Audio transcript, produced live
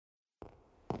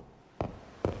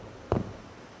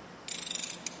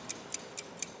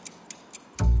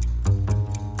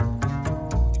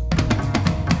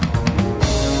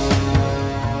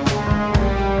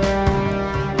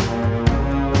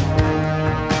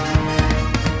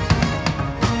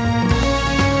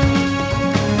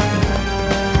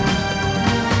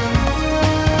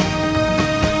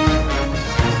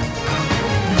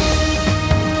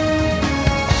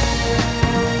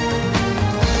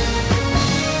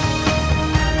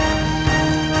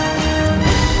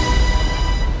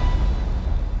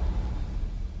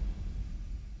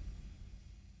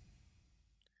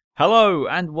Hello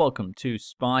and welcome to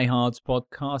Spy Hard's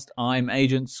podcast. I'm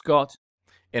Agent Scott.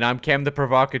 And I'm Cam the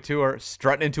Provocateur,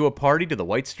 strutting into a party to the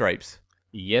White Stripes.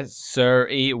 Yes, sir.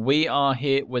 We are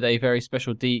here with a very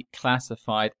special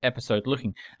declassified episode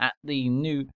looking at the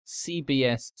new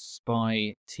CBS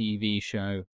spy TV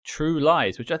show, True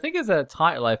Lies, which I think is a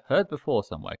title I've heard before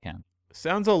somewhere, Cam.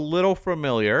 Sounds a little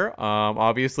familiar.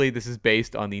 Obviously, this is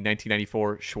based on the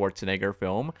 1994 Schwarzenegger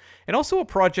film, and also a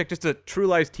project, just a True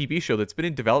Lies TV show that's been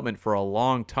in development for a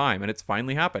long time, and it's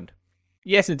finally happened.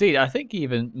 Yes, indeed. I think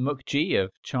even McG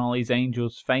of Charlie's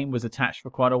Angels fame was attached for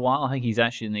quite a while. I think he's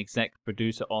actually an exec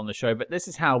producer on the show, but this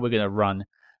is how we're going to run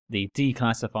the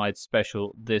declassified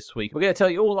special this week. We're going to tell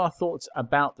you all our thoughts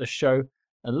about the show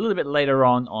a little bit later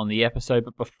on the episode,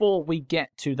 but before we get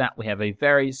to that, we have a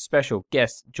very special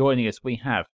guest joining us. We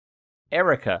have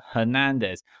Erica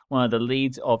Hernandez, one of the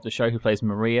leads of the show, who plays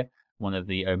Maria, one of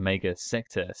the Omega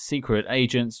Sector secret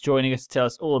agents, joining us to tell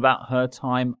us all about her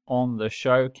time on the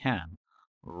show. Cam,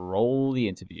 roll the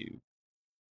interview.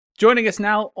 Joining us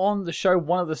now on the show,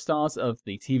 one of the stars of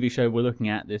the TV show we're looking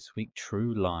at this week,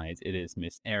 True Lies. It is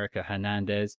Miss Erica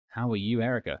Hernandez. How are you,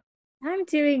 Erica? I'm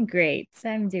doing great.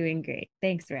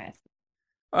 Thanks for asking.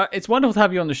 It's wonderful to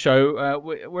have you on the show.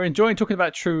 We're enjoying talking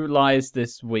about True Lies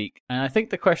this week. And I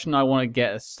think the question I want to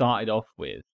get us started off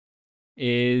with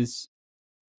is,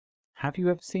 have you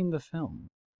ever seen the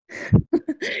film?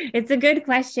 It's a good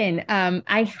question.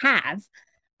 I have,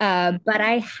 but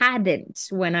I hadn't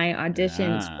when I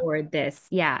auditioned for this.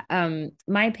 Yeah.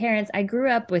 My parents, I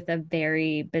grew up with a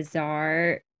very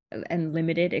bizarre and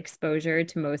limited exposure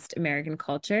to most American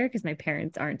culture because my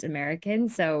parents aren't American.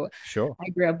 So sure, I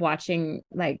grew up watching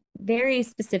like very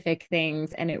specific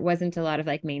things, and it wasn't a lot of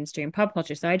like mainstream pop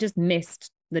culture. So I just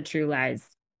missed the True Lies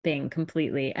thing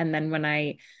completely. And then when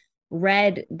I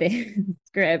read the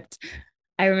script,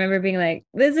 I remember being like,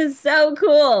 this is so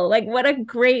cool. Like, what a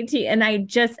great team. And I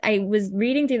was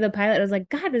reading through the pilot. I was like,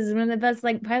 God, this is one of the best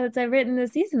like pilots I've written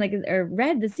this season, like, or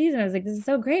read this season. I was like, this is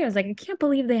so great. I was like, I can't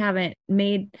believe they haven't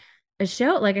made a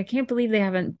show. Like, I can't believe they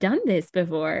haven't done this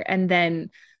before. And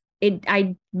then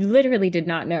I literally did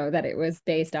not know that it was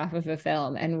based off of a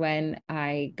film. And when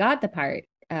I got the part,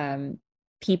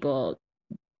 people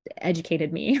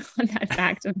educated me on that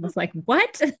fact and was like,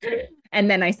 what? And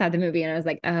then I saw the movie and I was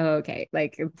like, oh, okay.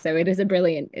 Like, so it is a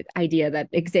brilliant idea that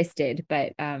existed,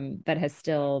 but it's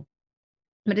still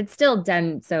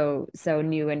done so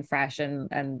new and fresh,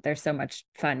 and there's so much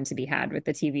fun to be had with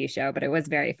the TV show. But it was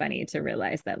very funny to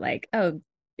realize that, like, oh,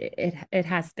 it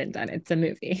has been done. It's a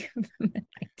movie.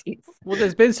 Well,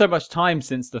 there's been so much time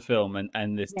since the film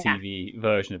and this TV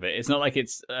version of it. It's not like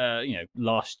it's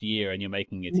last year and you're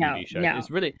making a TV show. No.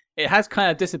 It's really, it has kind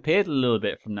of disappeared a little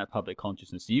bit from that public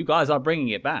consciousness. So you guys are bringing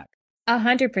it back.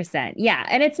 100%. Yeah.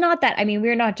 And it's not that, I mean,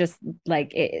 we're not just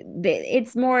like,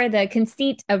 it's more the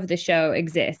conceit of the show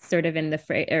exists sort of in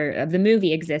the of the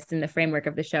movie exists in the framework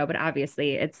of the show. But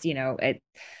obviously it's,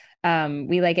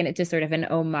 we liken it to sort of an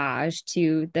homage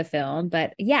to the film.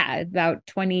 But yeah, about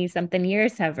 20 something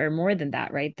years or more than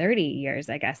that, right? 30 years,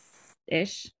 I guess,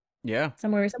 ish. Yeah.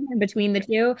 Somewhere in between the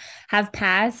two have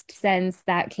passed since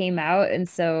that came out. And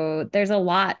so there's a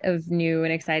lot of new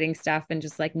and exciting stuff and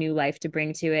just like new life to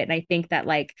bring to it. And I think that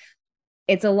like,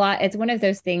 it's one of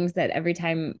those things that every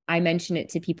time I mention it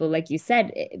to people, like you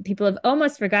said, people have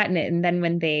almost forgotten it. And then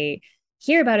when they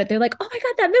hear about it, they're like, oh my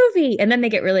God, that movie. And then they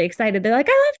get really excited. They're like,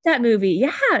 I loved that movie.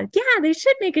 Yeah, they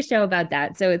should make a show about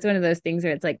that. So it's one of those things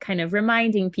where it's like kind of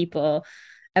reminding people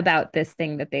about this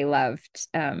thing that they loved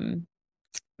from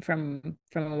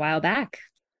a while back.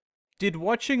 Did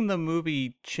watching the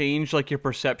movie change like your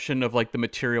perception of like the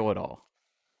material at all?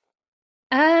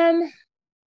 Not,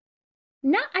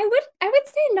 I would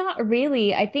say not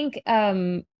really. I think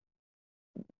I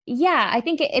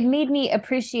think it made me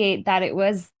appreciate that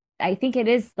I think it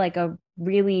is like a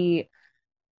really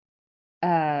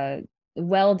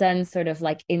well done, sort of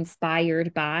like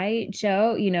inspired by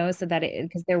show, so that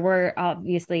because there were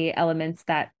obviously elements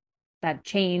that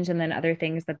change, and then other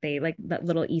things that they like, that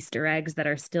little Easter eggs that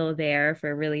are still there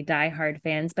for really diehard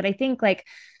fans. But I think like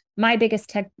my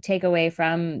biggest takeaway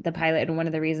from the pilot, and one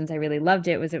of the reasons I really loved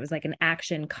it was like an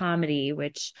action comedy,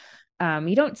 which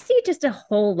you don't see just a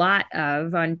whole lot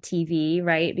of on TV,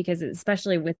 right? Because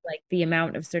especially with like the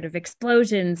amount of sort of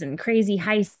explosions and crazy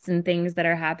heists and things that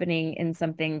are happening in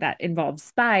something that involves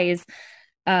spies,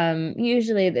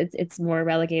 usually it's more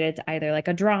relegated to either like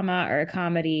a drama or a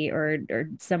comedy or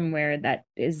somewhere that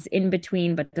is in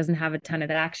between but doesn't have a ton of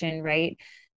action, right?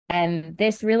 And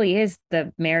this really is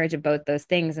the marriage of both those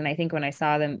things. And I think when I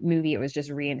saw the movie, it was just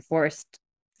reinforced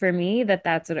for me that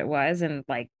that's what it was, and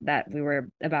like that we were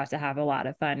about to have a lot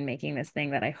of fun making this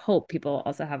thing that I hope people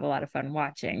also have a lot of fun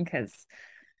watching, because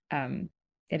um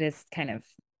it is kind of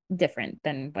different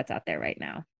than what's out there right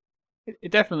now.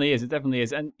 It definitely is. It definitely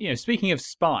is. And speaking of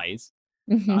spies,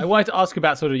 I Mhm. wanted to ask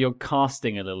about sort of your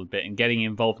casting a little bit and getting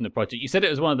involved in the project. You said it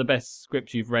was one of the best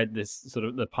scripts you've read this sort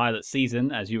of the pilot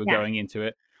season as you were Yeah. going into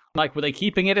it. Like, were they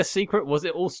keeping it a secret? Was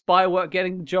it all spy work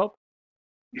getting the job?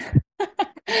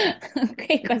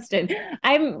 Great question.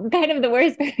 I'm kind of the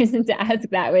worst person to ask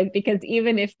that with, because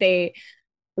even if they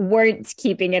weren't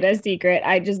keeping it a secret,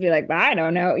 I'd just be like, well, I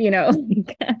don't know,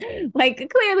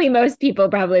 like clearly most people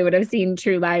probably would have seen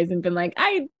True Lies and been like,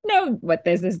 I know what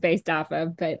this is based off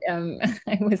of, but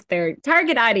I was their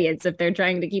target audience if they're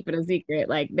trying to keep it a secret.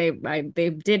 Like they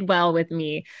did well with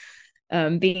me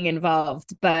being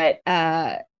involved, but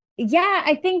yeah,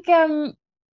 I think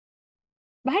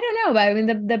I don't know. I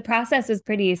mean, the process was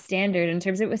pretty standard in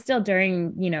terms, it was still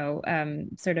during,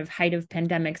 sort of height of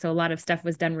pandemic. So a lot of stuff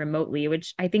was done remotely,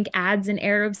 which I think adds an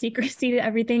air of secrecy to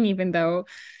everything, even though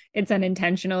it's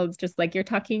unintentional. It's just like you're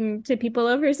talking to people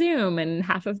over Zoom, and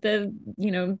half of the,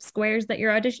 squares that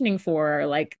you're auditioning for are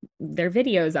like their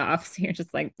videos off. So you're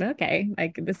just like, okay,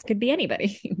 like this could be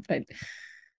anybody. But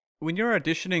When you're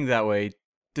auditioning that way,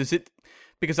 does it,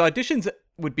 because auditions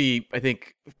would be, I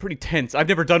think, pretty tense. I've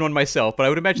never done one myself, but I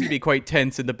would imagine to be quite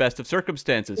tense in the best of you're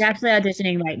circumstances. actually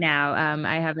auditioning right now.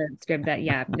 I have a script that,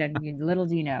 yeah, little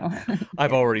do you know.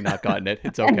 I've already not gotten it.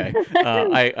 It's okay.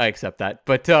 I accept that.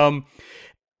 But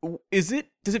does it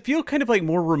feel kind of like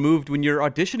more removed when you're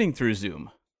auditioning through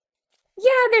Zoom?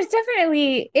 Yeah, there's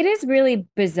definitely, it is really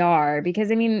bizarre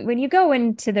because I mean, when you go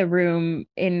into the room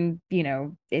in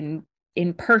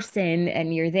person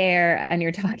and you're there and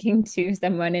you're talking to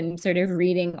someone and sort of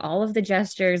reading all of the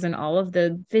gestures and all of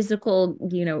the physical,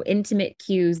 intimate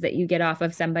cues that you get off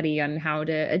of somebody on how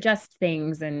to adjust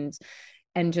things, and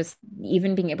just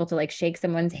even being able to like shake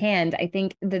someone's hand. I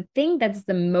think the thing that's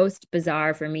the most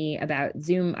bizarre for me about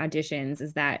Zoom auditions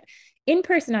is that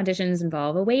in-person auditions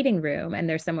involve a waiting room, and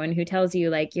there's someone who tells you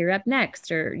like you're up next,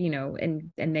 or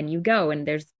and then you go, and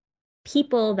there's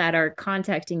people that are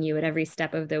contacting you at every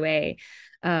step of the way.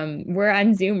 We're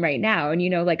on Zoom right now,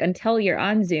 and like until you're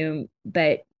on Zoom,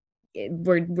 but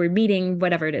we're meeting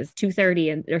whatever it is,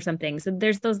 2:30 or something. So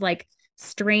there's those like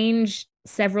strange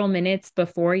several minutes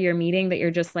before your meeting that you're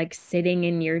just like sitting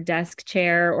in your desk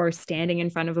chair or standing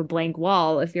in front of a blank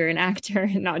wall if you're an actor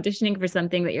and auditioning for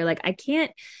something, that you're like, I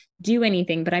can't do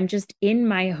anything, but I'm just in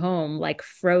my home, like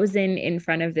frozen in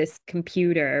front of this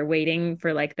computer, waiting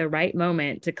for like the right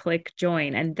moment to click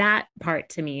join. And that part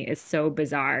to me is so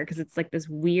bizarre because it's like this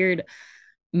weird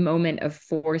moment of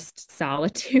forced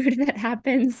solitude that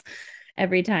happens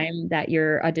every time that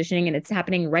you're auditioning, and it's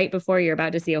happening right before you're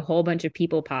about to see a whole bunch of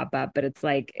people pop up. But it's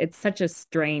like, it's such a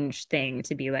strange thing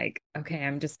to be like, okay,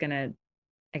 I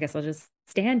guess I'll just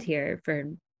stand here for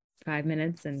 5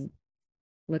 minutes and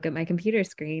look at my computer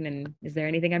screen, and is there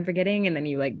anything I'm forgetting? And then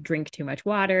you like drink too much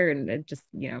water, and it just,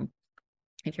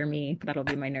 if you're me, that'll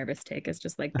be my nervous tick. It's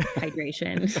just like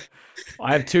hydration.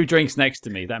 I have two drinks next to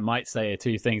me. That might say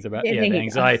two things about Yeah, there the you go.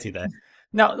 anxiety there.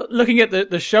 Now, looking at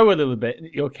the show a little bit,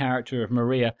 your character of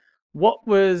Maria, what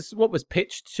was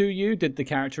pitched to you? Did the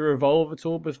character evolve at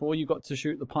all before you got to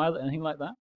shoot the pilot? Anything like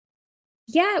that?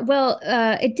 Yeah, well,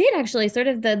 it did actually. Sort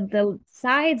of the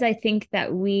sides I think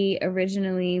that we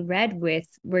originally read with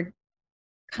were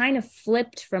kind of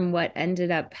flipped from what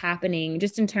ended up happening,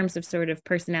 just in terms of sort of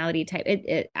personality type.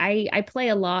 I play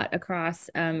a lot across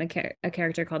a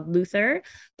character called Luther,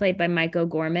 played by Mike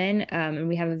O'Gorman, and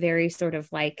we have a very sort of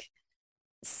like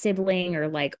sibling or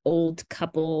like old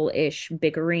couple-ish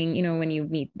bickering, when you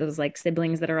meet those like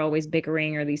siblings that are always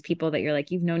bickering, or these people that you're like,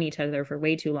 you've known each other for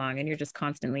way too long and you're just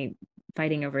constantly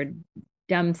fighting over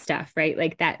dumb stuff, right?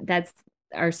 Like that's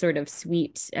our sort of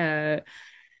sweet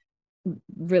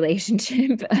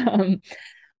relationship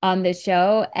on the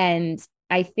show. And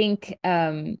I think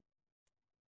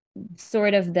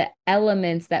sort of the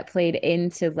elements that played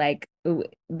into like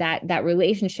that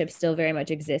relationship still very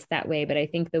much exists that way, but I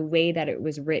think the way that it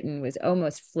was written was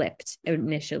almost flipped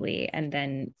initially, and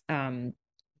then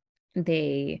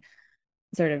they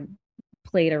sort of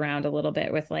played around a little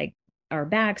bit with like our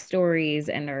backstories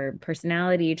and our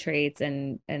personality traits,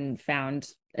 and found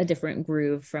a different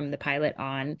groove from the pilot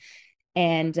on.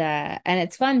 And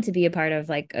it's fun to be a part of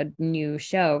like a new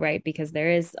show, right? Because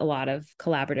there is a lot of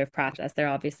collaborative process. They're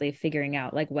obviously figuring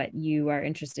out like what you are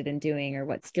interested in doing, or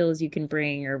what skills you can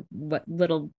bring, or what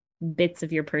little bits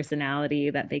of your personality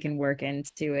that they can work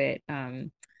into it.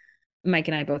 Mike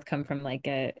and I both come from like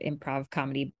a improv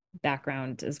comedy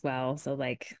background as well, so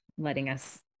like letting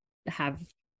us have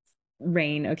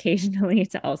Rain occasionally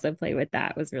to also play with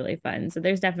that was really fun. So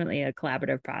there's definitely a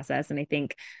collaborative process. And I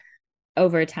think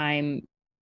over time,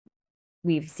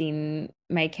 we've seen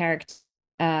my character,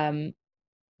 the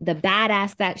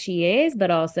badass that she is,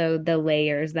 but also the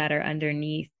layers that are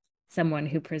underneath someone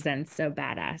who presents so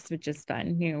badass, which is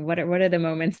fun. You know, what are the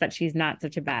moments that she's not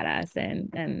such a badass,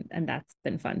 and that's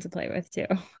been fun to play with too.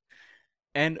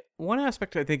 And one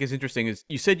aspect I think is interesting is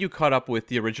you said you caught up with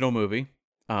the original movie,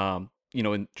 during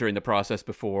the process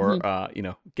before,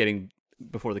 getting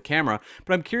before the camera.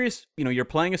 But I'm curious, you're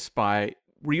playing a spy.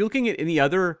 Were you looking at any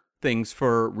other things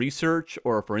for research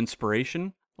or for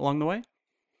inspiration along the way?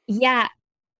 Yeah.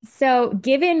 So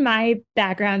given my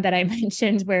background that I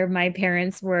mentioned, where my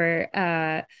parents were,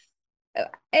 and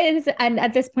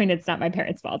at this point it's not my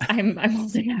parents' fault. I'm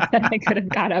old enough that I could have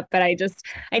got up, but I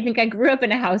think I grew up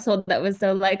in a household that was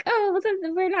so like, oh,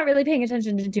 well, we're not really paying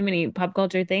attention to too many pop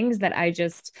culture things, that I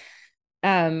just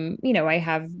I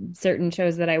have certain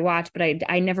shows that I watch, but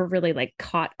I never really like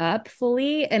caught up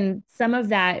fully. And some of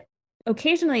that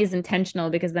occasionally is intentional,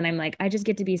 because then I'm like, I just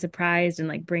get to be surprised and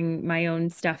like bring my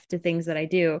own stuff to things that I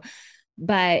do.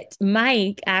 But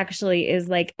Mike actually is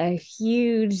like a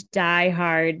huge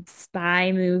diehard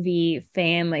spy movie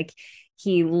fan. Like,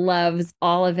 he loves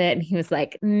all of it. And he was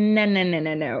like, no, no, no,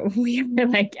 no, no. We are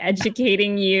like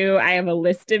educating you. I have a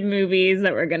list of movies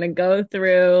that we're going to go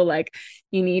through. Like,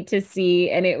 you need to see.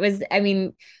 And it was, I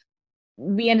mean,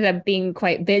 we ended up being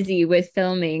quite busy with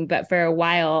filming, but for a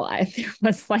while, there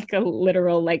was like a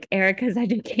literal like Erica's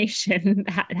education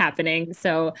happening.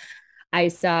 So I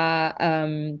saw,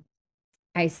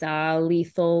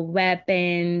 Lethal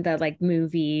Weapon, the like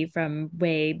movie from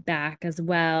way back as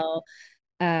well.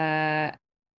 I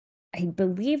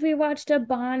believe we watched a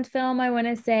Bond film, I want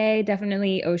to say,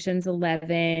 definitely Ocean's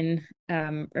 11.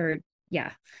 Or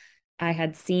yeah, I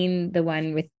had seen the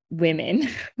one with women,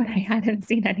 but I hadn't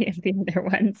seen any of the other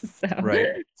ones. So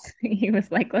Right. he was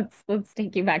like, let's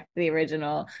take you back to the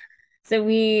original. So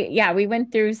we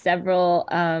went through several.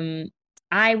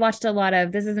 I watched a lot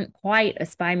of, this isn't quite a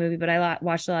spy movie, but I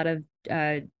watched a lot of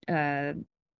Keanu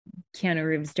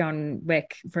Reeves, John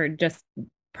Wick, for just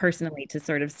personally to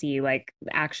sort of see like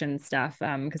action stuff,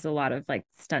 because a lot of like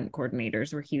stunt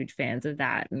coordinators were huge fans of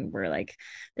that, and we're like,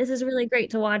 this is really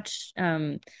great to watch,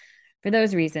 for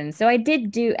those reasons. So I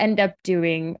did end up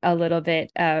doing a little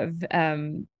bit of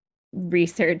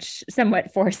research,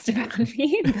 somewhat forced upon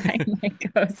me by my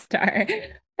co-star,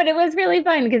 but it was really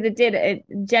fun because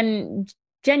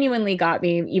genuinely got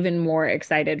me even more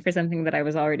excited for something that I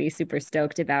was already super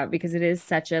stoked about, because it is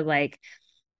such a like,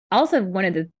 also one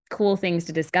of the cool things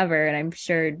to discover, and I'm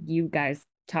sure you guys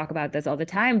talk about this all the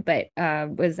time, but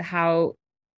was how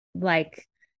like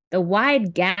the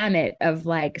wide gamut of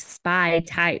like spy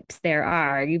types there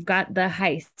are. You've got the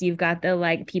heists, you've got the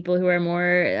like people who are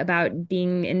more about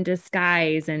being in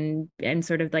disguise and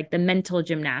sort of like the mental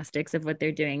gymnastics of what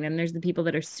they're doing. Then there's the people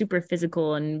that are super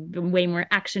physical and way more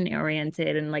action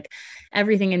oriented, and like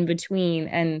everything in between.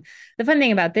 And the fun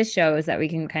thing about this show is that we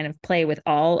can kind of play with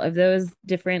all of those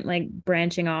different like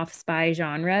branching off spy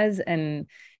genres. And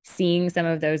seeing some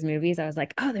of those movies, I was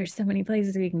like, oh, there's so many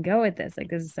places we can go with this. Like,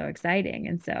 this is so exciting.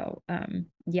 And so,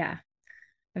 yeah,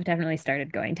 I've definitely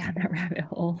started going down that rabbit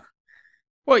hole.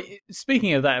 Well,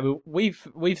 speaking of that,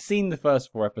 we've seen the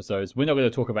first 4 episodes. We're not going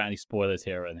to talk about any spoilers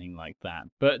here or anything like that.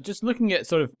 But just looking at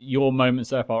sort of your moments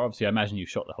so far, obviously, I imagine you've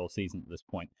shot the whole season at this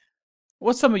point.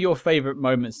 What's some of your favorite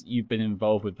moments you've been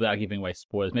involved with without giving away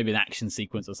spoilers? Maybe an action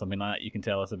sequence or something like that you can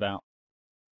tell us about.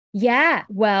 Yeah,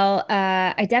 well,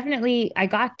 I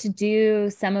got to do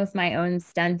some of my own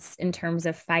stunts in terms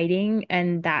of fighting,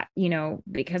 and that,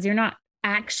 because you're not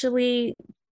actually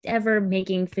ever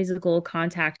making physical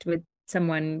contact with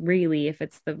someone really, if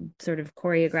it's the sort of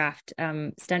choreographed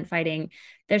stunt fighting,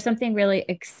 there's something really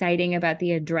exciting about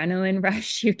the adrenaline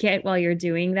rush you get while you're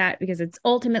doing that, because it's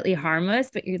ultimately harmless,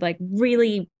 but you're like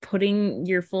really putting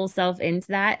your full self into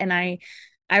that. And I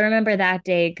remember that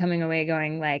day coming away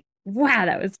going like, wow,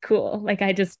 that was cool. Like,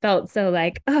 I just felt so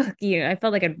like, oh, I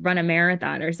felt like I'd run a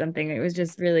marathon or something. It was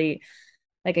just really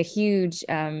like a huge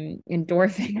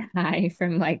endorphin high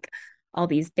from like all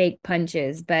these fake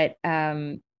punches. But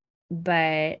being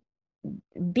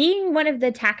one of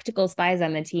the tactical spies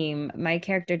on the team, my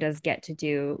character does get to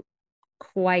do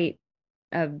quite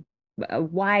a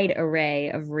wide array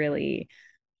of really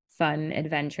fun,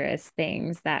 adventurous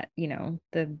things that,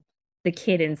 the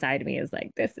kid inside me is like,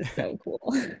 this is so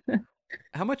cool.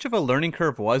 How much of a learning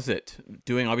curve was it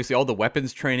doing obviously all the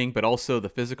weapons training, but also the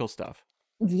physical stuff?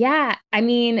 Yeah, I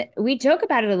mean, we joke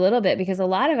about it a little bit because a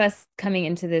lot of us coming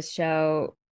into this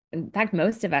show, in fact,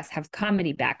 most of us have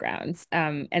comedy backgrounds.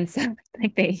 And so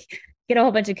like get a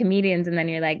whole bunch of comedians and then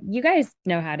you're like, you guys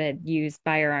know how to use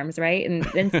firearms, right? And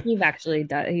then Steve actually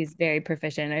does. He's very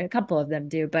proficient. A couple of them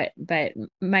do, but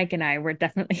Mike and I were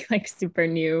definitely like super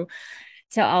new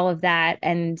to all of that.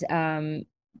 And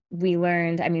we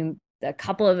learned, I mean, a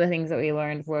couple of the things that we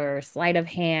learned were sleight of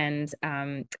hand.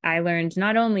 I learned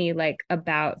not only like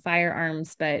about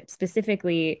firearms, but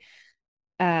specifically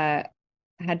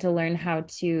had to learn how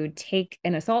to take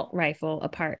an assault rifle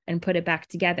apart and put it back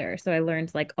together. So I learned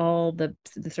like all the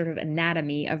sort of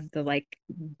anatomy of the like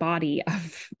body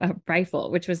of a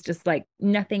rifle, which was just like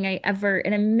nothing I ever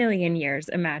in a million years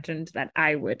imagined that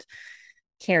I would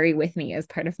carry with me as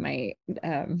part of my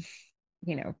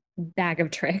bag of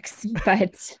tricks.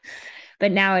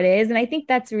 But now it is. And I think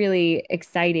that's really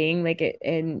exciting, like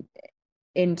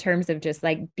in terms of just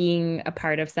like being a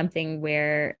part of something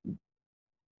where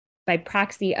by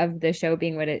proxy of the show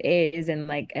being what it is,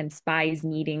 and spies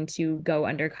needing to go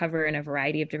undercover in a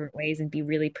variety of different ways and be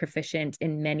really proficient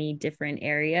in many different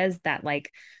areas, that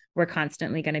like we're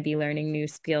constantly going to be learning new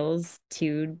skills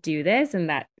to do this.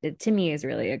 And that to me is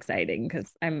really exciting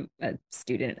because I'm a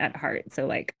student at heart. So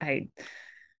like I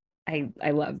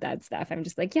love that stuff. I'm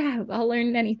just like, yeah, I'll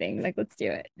learn anything. Like, let's do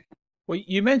it. Well,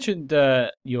 you mentioned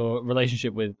your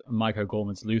relationship with Mike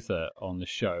O'Gorman's Luther on the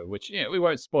show, which we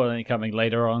won't spoil any coming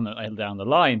later on down the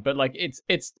line. But like, it's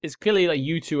clearly like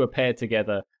you two are paired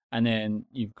together, and then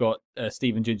you've got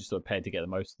Steve and Ginger sort of paired together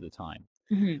most of the time.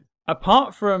 Mm-hmm.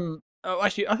 Apart from,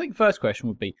 actually, I think first question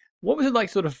would be, what was it like,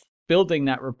 sort of building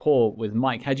that rapport with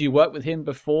Mike? Had you worked with him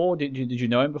before? Did you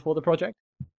know him before the project?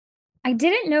 I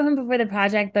didn't know him before the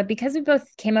project, but because we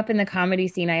both came up in the comedy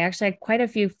scene, I actually had quite a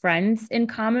few friends in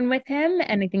common with him.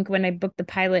 And I think when I booked the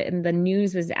pilot and the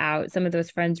news was out, some of those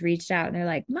friends reached out and they're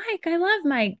like, Mike, I love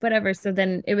Mike, whatever. So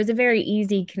then it was a very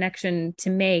easy connection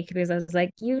to make because I was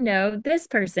like, this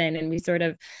person. And we sort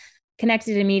of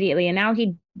connected immediately. And now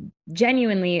he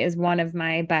genuinely is one of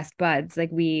my best buds.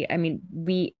 Like we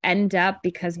end up,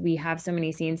 because we have so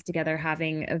many scenes together,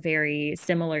 having a very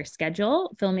similar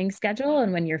filming schedule.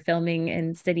 And when you're filming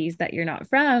in cities that you're not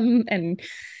from and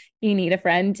you need a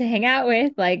friend to hang out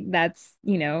with, like that's,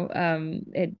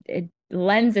 it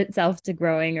lends itself to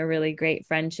growing a really great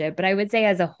friendship. But I would say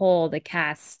as a whole, the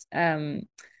cast,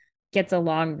 gets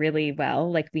along really well.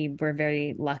 Like we were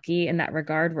very lucky in that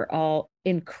regard. We're all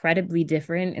incredibly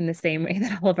different in the same way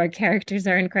that all of our characters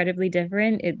are incredibly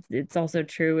different. It's also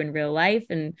true in real life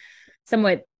and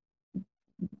somewhat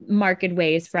marked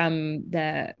ways from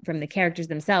the characters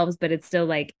themselves, but it's still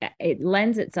like it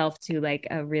lends itself to like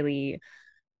a really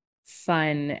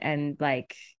fun and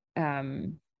like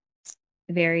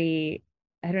very,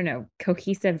 I don't know,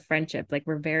 cohesive friendship. Like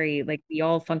we're very, like we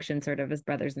all function sort of as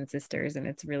brothers and sisters, and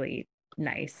it's really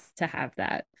nice to have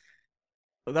that.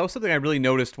 That was something I really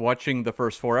noticed watching the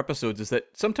first 4 episodes, is that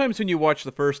sometimes when you watch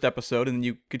the first episode and then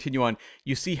you continue on,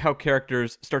 you see how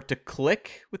characters start to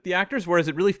click with the actors, whereas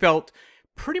it really felt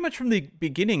pretty much from the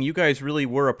beginning, you guys really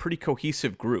were a pretty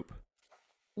cohesive group.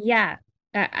 Yeah.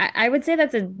 I would say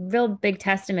that's a real big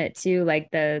testament to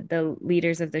like the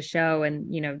leaders of the show.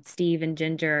 And Steve and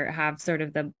Ginger have sort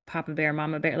of the Papa Bear,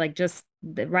 Mama Bear, like just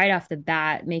right off the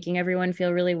bat, making everyone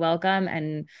feel really welcome.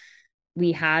 And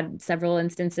we had several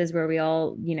instances where we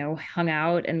all hung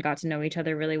out and got to know each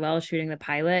other really well shooting the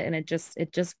pilot, and it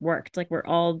just worked. Like we're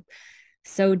all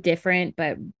so different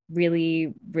but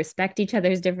really respect each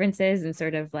other's differences and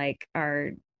sort of like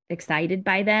are excited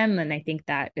by them. And I think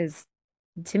that is,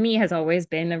 to me, has always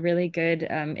been a really good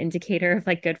indicator of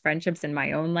like good friendships in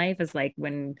my own life, is like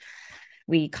when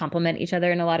we complement each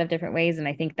other in a lot of different ways. And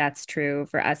I think that's true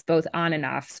for us both on and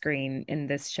off screen in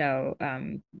this show.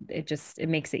 It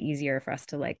makes it easier for us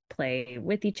to like play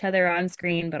with each other on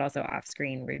screen, but also off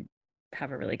screen we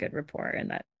have a really good rapport,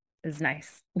 and that is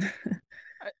nice.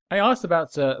 I asked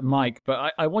about Mike,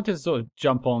 but I wanted to sort of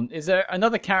jump on. Is there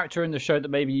another character in the show that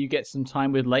maybe you get some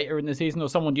time with later in the season, or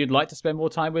someone you'd like to spend more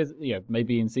time with,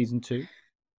 maybe in season 2?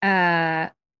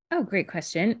 Great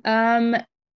question.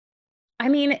 I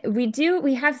mean,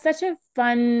 we have such a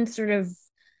fun sort of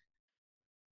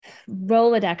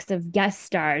Rolodex of guest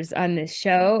stars on this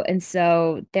show. And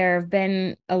so there have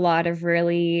been a lot of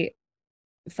really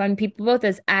fun people, both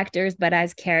as actors, but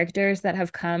as characters that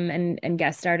have come and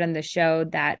guest starred on the show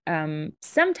that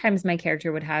sometimes my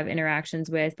character would have interactions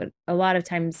with, but a lot of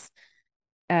times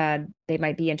they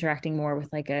might be interacting more with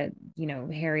like a,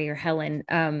 Harry or Helen.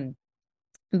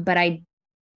 But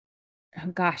oh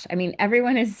gosh, I mean,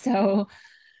 everyone is so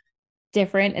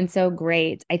different and so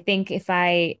great. I think if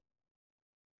I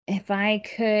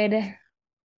could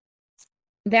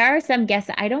There are some guests,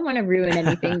 I don't want to ruin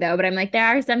anything though, but I'm like, there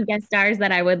are some guest stars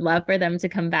that I would love for them to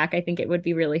come back. I think it would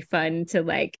be really fun to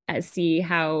like see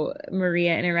how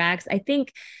Maria interacts. I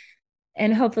think,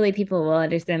 and hopefully people will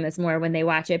understand this more when they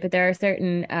watch it, but there are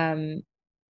certain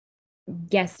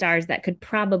guest stars that could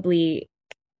probably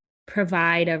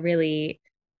provide a really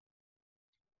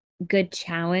good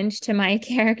challenge to my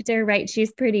character, right?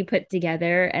 She's pretty put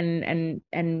together and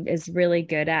is really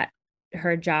good at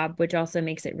her job, which also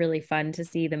makes it really fun to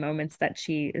see the moments that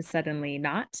she is suddenly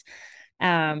not.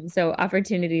 So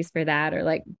opportunities for that, or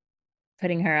like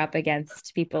putting her up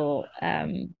against people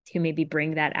who maybe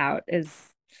bring that out, is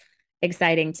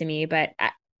exciting to me. But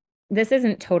this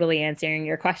isn't totally answering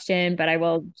your question, but I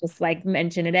will just like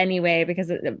mention it anyway, because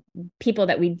the people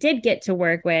that we did get to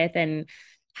work with and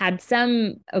had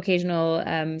some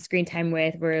occasional screen time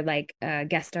with were like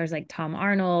guest stars like Tom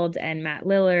Arnold and Matt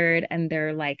Lillard, and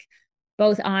they're like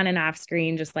both on and off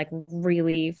screen just like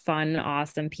really fun,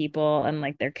 awesome people, and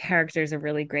like their characters are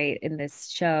really great in this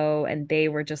show, and they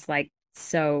were just like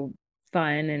so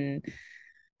fun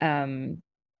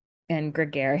and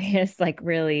gregarious. Like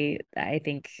really, I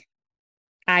think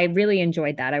I really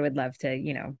enjoyed that. I would love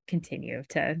to, continue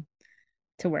to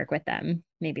work with them.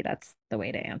 Maybe that's the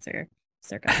way to answer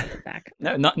circle back.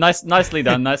 No, nicely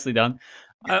done, nicely done.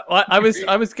 I was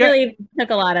really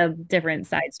took a lot of different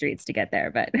side streets to get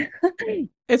there, but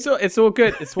it's all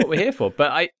good. It's what we're here for.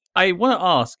 But I want to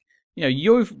ask,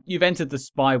 you've entered the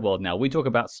spy world now. We talk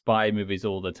about spy movies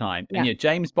all the time, and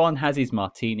James Bond has his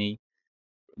martini,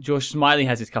 George Smiley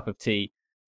has his cup of tea.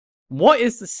 What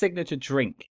is the signature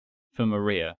drink for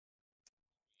Maria?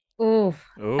 Oh,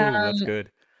 that's good.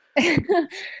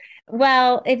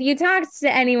 Well, if you talked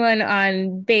to anyone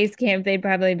on base camp, they'd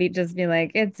probably be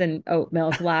like, it's an oat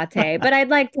milk latte. But I'd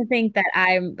like to think that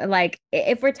I'm like,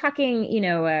 if we're talking,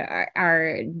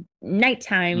 our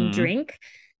nighttime drink,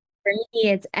 for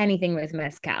me, it's anything with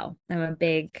mezcal. I'm a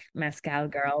big mezcal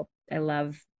girl. I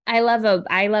love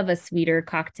a sweeter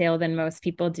cocktail than most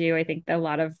people do. I think a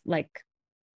lot of like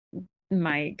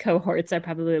my cohorts are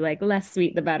probably like, less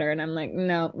sweet the better, and I'm like,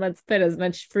 no, let's put as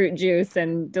much fruit juice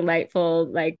and delightful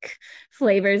like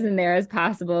flavors in there as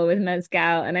possible with mezcal,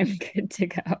 and I'm good to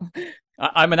go.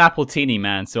 I'm an appletini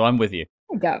man, so I'm with you.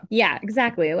 Go. Yeah,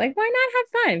 exactly. Like, why not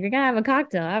have fun? If you're gonna have a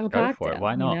cocktail, have a cocktail. For it.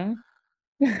 Why not?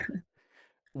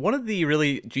 One of the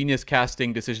really genius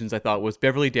casting decisions I thought was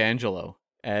Beverly D'Angelo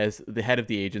as the head of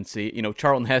the agency.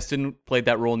 Charlton Heston played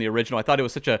that role in the original. I thought it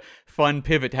was such a fun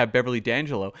pivot to have Beverly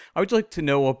D'Angelo. I would like to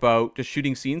know about just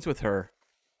shooting scenes with her.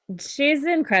 She's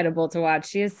incredible to watch.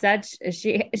 She has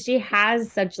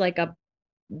such like a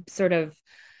sort of,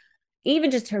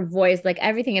 even just her voice, like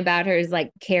everything about her is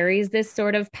like carries this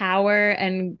sort of power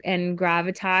and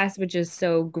gravitas, which is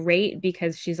so great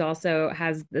because she's also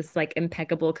has this like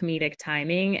impeccable comedic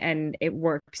timing, and it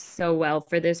works so well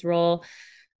for this role.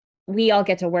 We all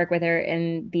get to work with her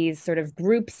in these sort of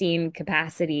group scene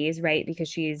capacities, right? Because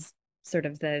she's sort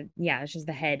of she's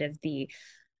the head of the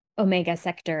Omega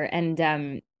sector, and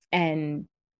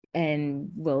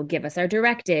will give us our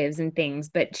directives and things,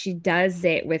 but she does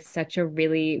it with such a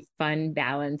really fun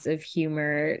balance of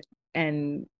humor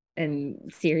and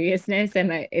seriousness,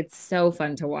 and it's so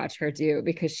fun to watch her do,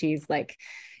 because she's like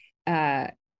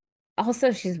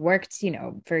also she's worked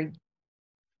for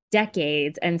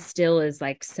decades and still is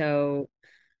like so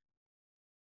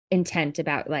intent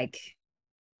about like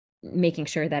making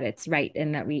sure that it's right,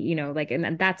 and that we like,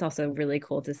 and that's also really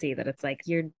cool to see that it's like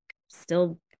you're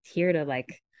still here to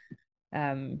like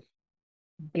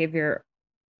give your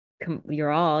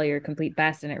all, your complete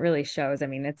best, and it really shows. I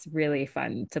mean, it's really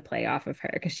fun to play off of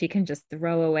her because she can just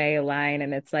throw away a line,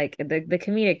 and it's like the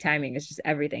comedic timing is just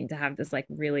everything to have this like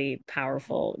really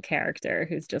powerful character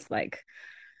who's just like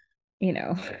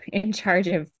in charge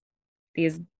of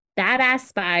these badass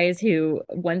spies who,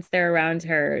 once they're around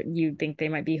her, you think they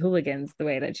might be hooligans the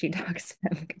way that she talks to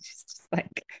them. She's just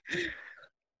like,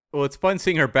 well, it's fun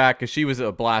seeing her back because she was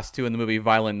a blast too in the movie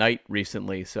Violent Night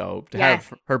recently. So to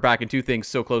have her back in two things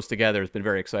so close together has been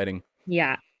very exciting.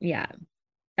 Yeah.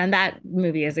 And that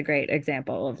movie is a great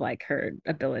example of like her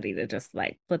ability to just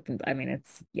like flip. I mean,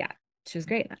 she was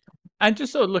great. And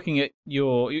just sort of looking at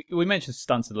we mentioned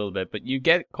stunts a little bit, but you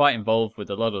get quite involved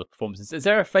with a lot of performances. Is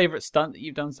there a favorite stunt that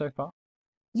you've done so far?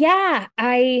 Yeah,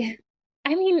 I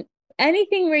mean,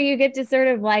 anything where you get to sort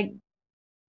of like,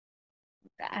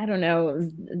 I don't know,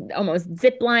 almost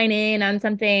zip line in on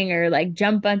something or like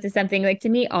jump onto something. Like, to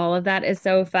me, all of that is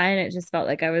so fun. It just felt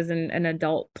like I was in an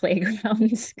adult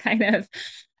playground kind of.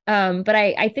 But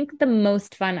I think the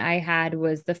most fun I had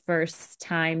was the first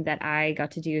time that I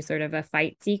got to do sort of a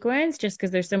fight sequence, just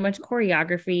because there's so much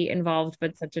choreography involved,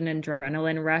 but such an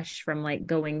adrenaline rush from like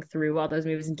going through all those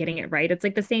moves and getting it right. It's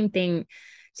like the same thing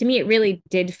to me. It really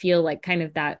did feel like kind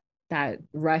of that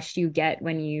rush you get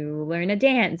when you learn a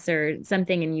dance or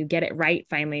something and you get it right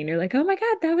finally, and you're like, oh my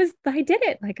God, I did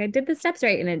it. Like I did the steps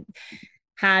right. And it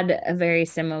had a very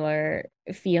similar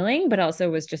feeling, but also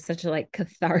was just such a like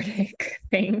cathartic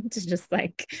thing to just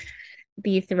like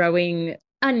be throwing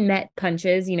unmet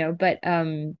punches, but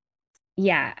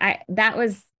yeah,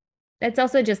 that's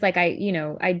also just like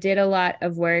I did a lot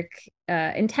of work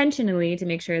intentionally to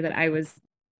make sure that I was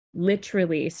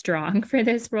literally strong for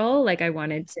this role. Like I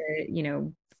wanted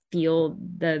to, feel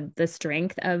the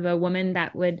strength of a woman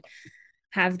that would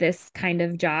have this kind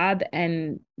of job.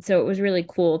 And so it was really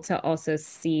cool to also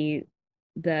see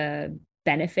the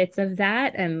benefits of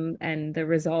that and the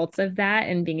results of that,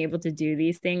 and being able to do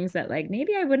these things that like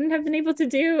maybe I wouldn't have been able to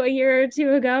do a year or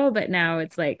two ago, but now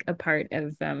it's like a part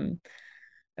of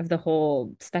the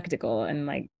whole spectacle. And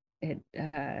like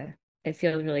it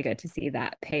feels really good to see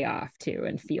that pay off too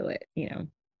and feel it.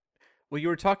 Well, you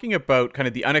were talking about kind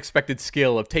of the unexpected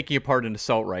skill of taking apart an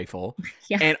assault rifle.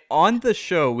 Yeah. And on the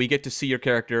show, we get to see your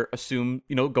character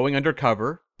going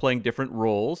undercover, playing different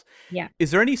roles. Yeah.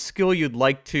 Is there any skill you'd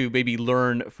like to maybe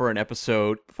learn for an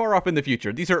episode far off in the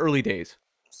future? These are early days.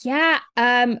 Yeah.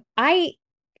 I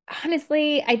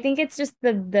honestly, I think it's just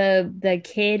the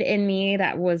kid in me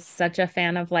that was such a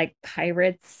fan of like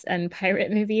pirates and pirate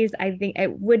movies. I think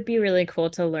it would be really cool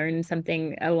to learn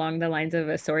something along the lines of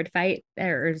a sword fight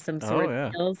or some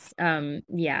sword skills.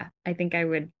 Yeah, I think I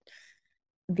would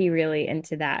be really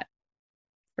into that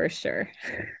for sure.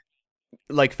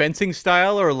 Like fencing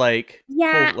style or like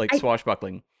Yeah, full, like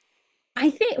swashbuckling? I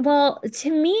think, well,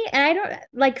 to me, and I don't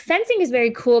like fencing is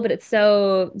very cool, but it's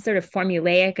so sort of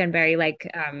formulaic and very like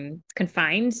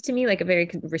confined to me, like a very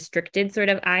restricted sort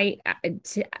of.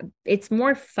 It's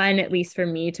more fun, at least for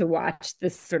me, to watch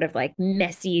this sort of like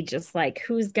messy, just like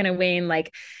who's gonna win?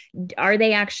 Like, are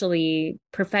they actually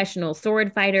professional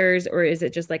sword fighters, or is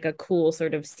it just like a cool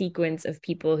sort of sequence of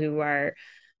people who are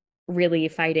really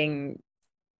fighting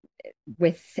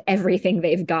with everything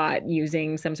they've got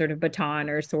using some sort of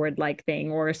baton or sword like thing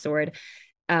or a sword,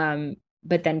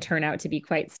 but then turn out to be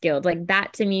quite skilled? Like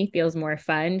that to me feels more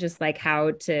fun, just like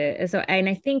how to. So, and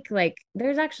I think like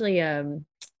there's actually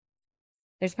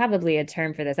there's probably a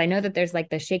term for this. I know that there's like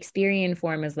the Shakespearean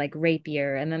form is like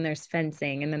rapier, and then there's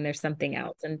fencing, and then there's something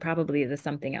else, and probably the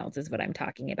something else is what I'm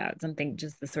talking about, something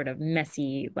just the sort of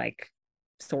messy like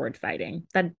sword fighting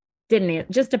that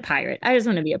didn't just a pirate. I just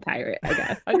want to be a pirate, I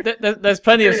guess. There's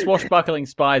plenty of swashbuckling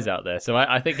spies out there, so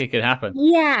I think it could happen.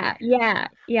 Yeah.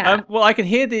 Well, I can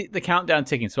hear the countdown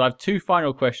ticking, so I have two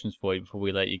final questions for you before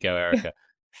we let you go, Erica.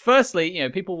 Firstly,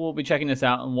 people will be checking this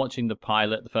out and watching the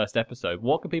pilot, the first episode.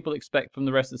 What can people expect from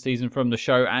the rest of the season, from the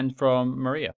show and from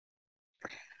Maria?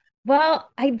 Well,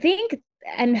 I think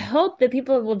and hope that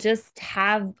people will just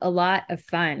have a lot of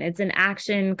fun. It's an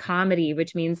action comedy,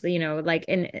 which means, like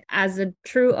as a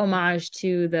true homage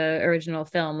to the original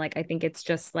film, like I think it's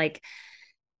just like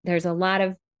there's a lot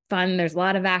of fun, there's a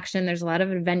lot of action, there's a lot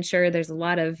of adventure, there's a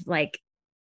lot of like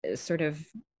sort of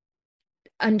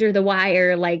under the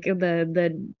wire, like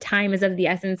the time is of the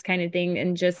essence kind of thing.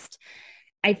 And just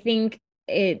I think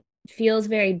it feels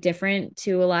very different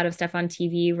to a lot of stuff on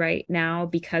TV right now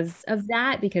because of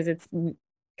that, because it's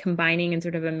combining in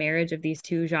sort of a marriage of these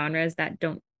two genres that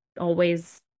don't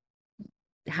always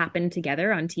happen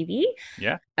together on TV.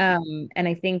 Yeah. And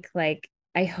I think like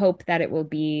I hope that it will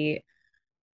be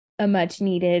a much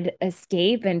needed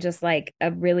escape and just like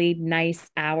a really nice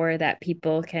hour that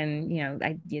people can,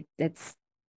 it's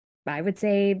I would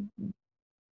say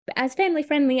as family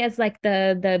friendly as like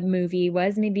the movie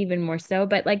was, maybe even more so,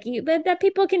 but like that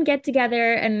people can get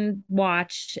together and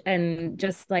watch and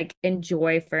just like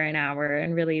enjoy for an hour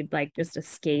and really like just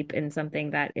escape in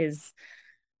something that is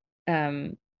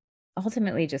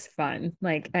ultimately just fun.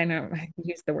 Like I know I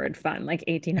use the word fun like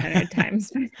 1,800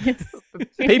 times.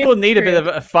 People need a bit of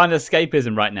a fun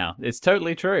escapism right now. It's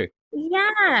totally true.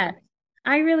 Yeah.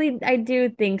 I do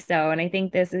think so. And I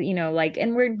think this is, like,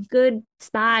 and we're good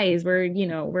spies.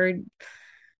 We're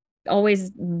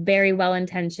always very well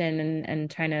intentioned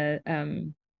and trying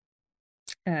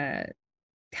to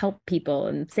help people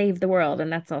and save the world.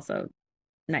 And that's also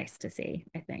nice to see,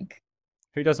 I think.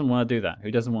 Who doesn't want to do that? Who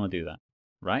doesn't want to do that?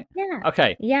 Right? Yeah.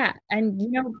 Okay. Yeah. And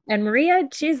and Maria,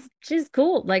 she's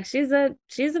cool. Like she's a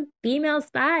female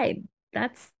spy.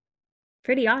 That's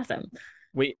pretty awesome.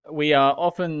 We are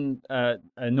often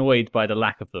annoyed by the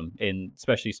lack of them in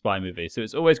especially spy movies. So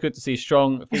it's always good to see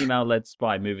strong female-led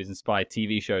spy movies and spy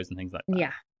TV shows and things like that.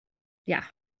 Yeah. Yeah.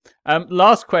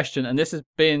 Last question, and this has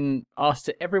been asked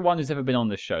to everyone who's ever been on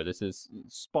this show. This is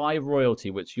spy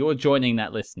royalty, which you're joining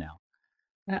that list now.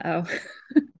 Uh-oh.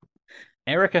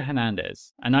 Erica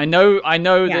Hernandez. And I know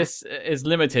Yeah. this is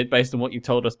limited based on what you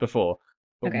told us before,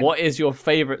 but Okay. what is your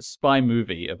favorite spy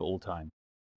movie of all time?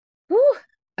 Whew.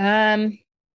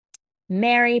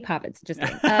 Mary Poppins. Just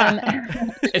kidding.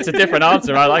 It's a different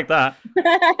answer. I like that.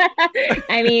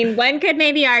 I mean, one could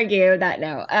maybe argue that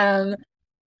no.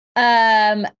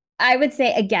 I would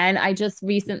say again, I just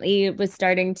recently was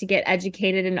starting to get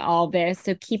educated in all this.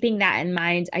 So keeping that in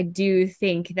mind, I do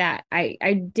think that I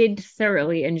did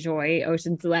thoroughly enjoy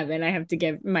Ocean's 11. I have to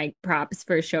give Mike props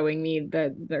for showing me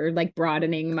or like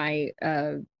broadening my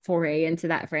foray into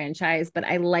that franchise. But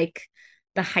I like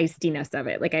the heistiness of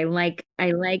it. Like I like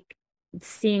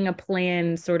seeing a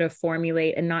plan sort of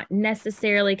formulate and not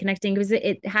necessarily connecting, because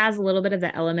it has a little bit of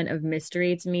the element of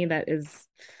mystery to me that is,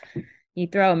 you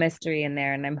throw a mystery in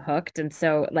there and I'm hooked. And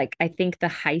so like I think the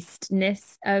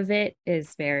heistness of it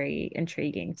is very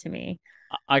intriguing to me.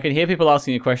 I can hear people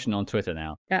asking a question on Twitter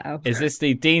now. Uh-oh. Is this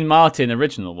the Dean Martin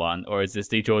original one, or is this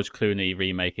the George Clooney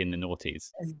remake in the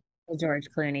noughties? The George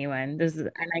Clooney one.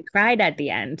 And I cried at the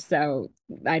end, so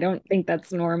I don't think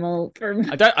that's normal for me.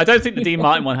 I don't think the Dean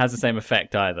Martin one has the same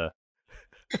effect either.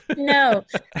 No.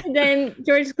 Then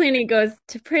George Clooney goes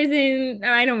to prison. Oh,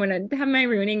 I don't want to have my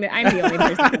ruining that. I'm the only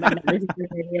person that I've never seen the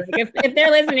movie. Like if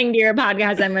they're listening to your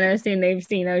podcast, I'm going to assume they've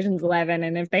seen Ocean's 11,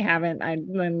 and if they haven't,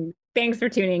 then thanks for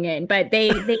tuning in. But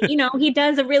they he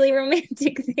does a really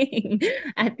romantic thing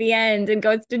at the end and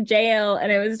goes to jail,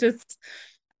 and it was just,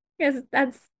 yes,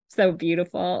 that's so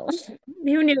beautiful.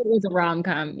 Who knew it was a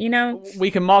rom-com,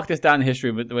 We can mark this down in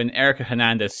history when Erica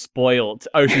Hernandez spoiled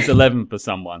Ocean's 11 for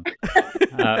someone.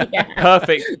 Yeah.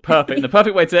 Perfect. The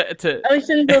perfect way to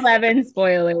Ocean's 11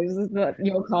 spoilers is what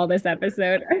you'll call this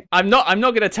episode. I'm not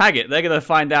going to tag it. They're going to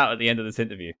find out at the end of this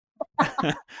interview.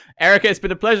 Erica, it's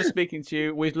been a pleasure speaking to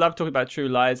you. We've loved talking about True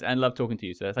Lies and love talking to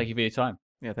you. So thank you for your time.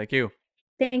 Yeah, thank you.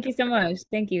 Thank you so much.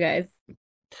 Thank you, guys.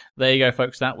 There you go,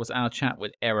 folks. That was our chat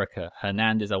with Erica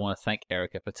Hernandez. I want to thank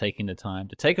Erica for taking the time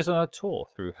to take us on a tour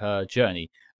through her journey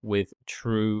with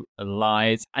True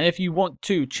Lies. And if you want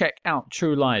to check out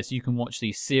True Lies, you can watch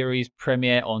the series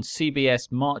premiere on CBS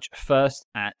March 1st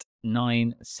at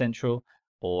 9 Central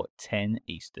or 10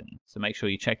 Eastern. So make sure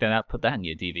you check that out. Put that in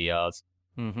your DVRs.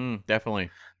 Definitely.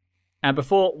 And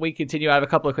before we continue, I have a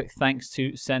couple of quick thanks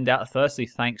to send out. Firstly,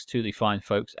 thanks to the fine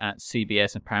folks at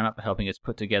CBS and Paramount for helping us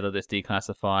put together this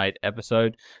declassified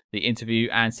episode, the interview,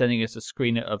 and sending us a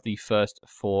screener of the first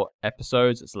 4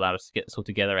 episodes. It's allowed us to get this all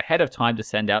together ahead of time to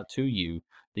send out to you,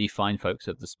 the fine folks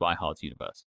of the Spy Hards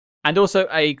universe. And also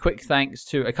a quick thanks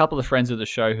to a couple of friends of the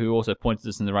show who also pointed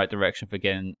us in the right direction for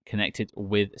getting connected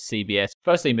with CBS.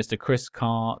 Firstly, Mr. Chris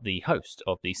Carr, the host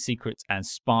of the Secrets and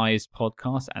Spies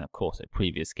podcast, and of course a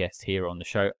previous guest here on the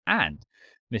show, and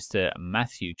Mr.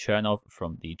 Matthew Chernov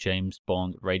from the James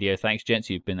Bond Radio. Thanks,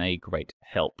 gents. You've been a great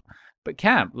help. But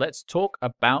Cam, let's talk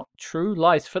about True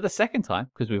Lies for the second time,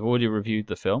 because we've already reviewed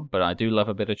the film, but I do love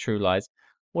a bit of True Lies.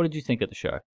 What did you think of the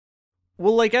show?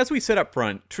 Well, like as we said up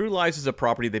front, True Lies is a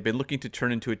property they've been looking to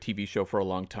turn into a TV show for a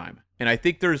long time. And I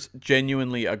think there's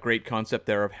genuinely a great concept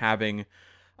there of having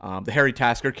the Harry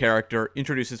Tasker character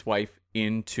introduce his wife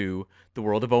into the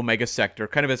world of Omega Sector,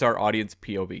 kind of as our audience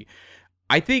POV.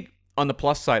 I think on the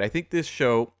plus side, I think this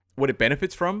show, what it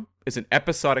benefits from is an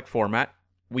episodic format.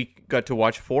 We got to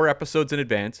watch 4 episodes in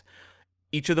advance.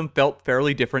 Each of them felt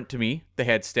fairly different to me. They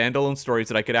had standalone stories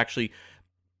that I could actually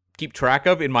keep track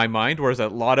of in my mind, whereas a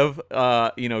lot of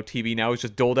TV now is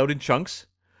just doled out in chunks.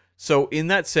 So in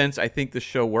that sense, I think the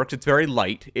show works. It's very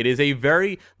light. It is a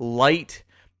very light,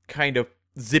 kind of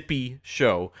zippy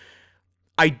show.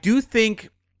 I do think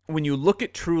when you look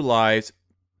at True Lies,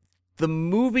 the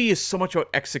movie is so much about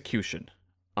execution.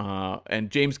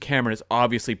 And James Cameron is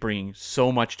obviously bringing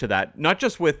so much to that, not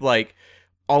just with like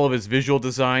all of his visual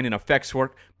design and effects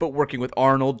work, but working with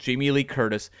Arnold, Jamie Lee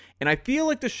Curtis. And I feel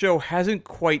like the show hasn't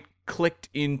quite clicked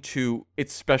into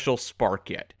its special spark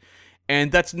yet. And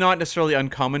that's not necessarily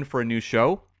uncommon for a new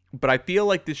show, but I feel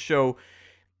like this show,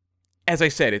 as I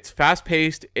said, it's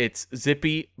fast-paced, it's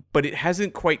zippy, but it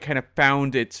hasn't quite kind of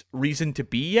found its reason to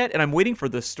be yet. And I'm waiting for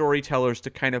the storytellers to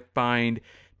kind of find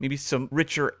maybe some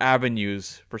richer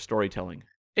avenues for storytelling.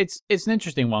 It's an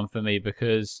interesting one for me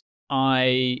because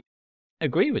I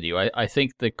agree with you. I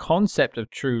think the concept of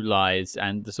True Lies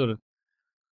and the sort of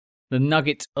the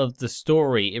nugget of the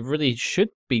story, it really should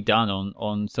be done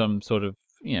on some sort of,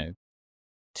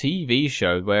 TV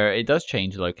show where it does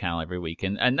change locale every week,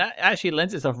 and that actually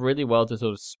lends itself really well to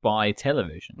sort of spy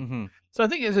television. Mm-hmm. So I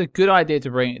think it's a good idea to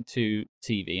bring it to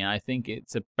TV, and I think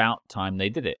it's about time they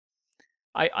did it.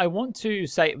 I want to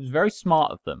say it was very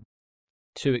smart of them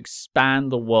to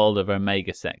expand the world of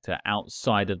Omega Sector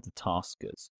outside of the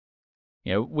Taskers.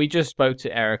 You know, we just spoke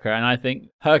to Erica, and I think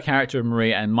her character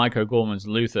Maria and Mike O'Gorman's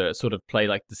Luther sort of play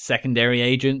like the secondary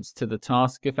agents to the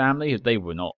Tasker family. They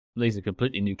were not; these are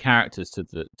completely new characters to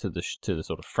the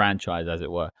sort of franchise, as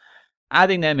it were.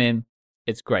 Adding them in,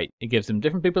 it's great. It gives them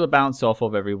different people to bounce off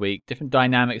of every week. Different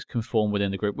dynamics can form within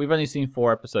the group. We've only seen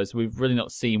 4 episodes, so we've really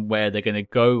not seen where they're going to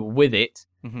go with it.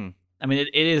 Mm-hmm. I mean,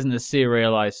 it isn't a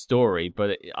serialized story,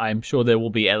 but I'm sure there will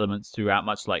be elements throughout,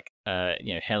 much like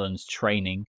Helen's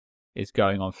training is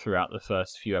going on throughout the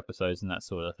first few episodes and that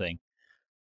sort of thing.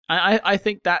 I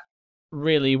think that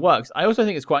really works. I also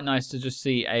think it's quite nice to just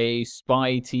see a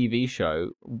spy TV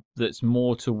show that's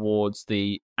more towards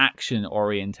the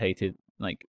action-orientated,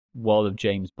 like world of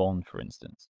James Bond, for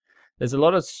instance. There's a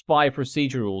lot of spy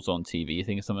procedurals on TV. You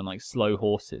think of something like Slow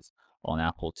Horses on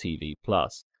Apple TV+.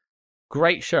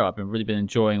 Great show. I've really been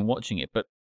enjoying watching it, but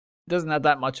it doesn't have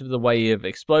that much of the way of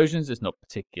explosions. It's not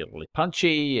particularly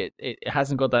punchy. It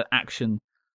hasn't got that action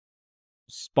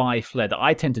spy flair that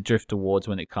I tend to drift towards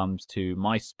when it comes to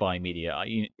my spy media.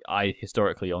 I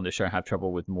historically on the show have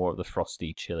trouble with more of the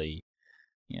frosty, chilly,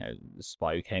 the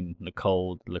spy who came from the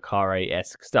cold, Le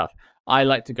Carre-esque stuff. I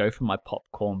like to go for my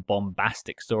popcorn,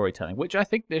 bombastic storytelling, which I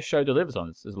think this show delivers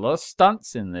on. There's a lot of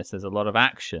stunts in this. There's a lot of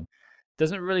action. It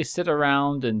doesn't really sit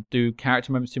around and do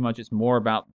character moments too much. It's more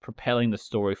about propelling the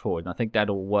story forward, and I think that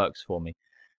all works for me.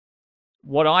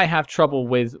 What I have trouble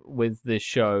with this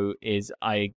show is,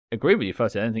 I agree with you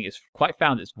first, I don't think it's quite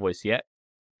found its voice yet.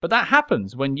 But that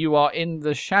happens when you are in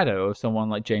the shadow of someone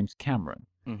like James Cameron.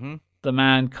 Mm-hmm. The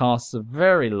man casts a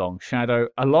very long shadow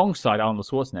alongside Arnold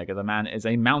Schwarzenegger. The man is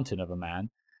a mountain of a man.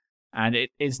 And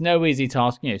it's no easy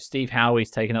task. Steve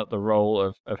Howey's taken up the role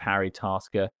of Harry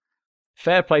Tasker.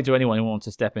 Fair play to anyone who wants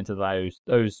to step into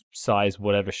those size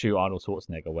whatever shoe Arnold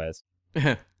Schwarzenegger wears.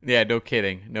 Yeah, no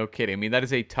kidding. I mean, that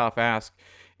is a tough ask.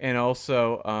 And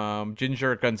also,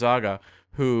 Ginger Gonzaga,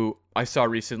 who I saw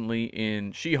recently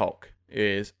in She-Hulk,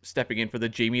 is stepping in for the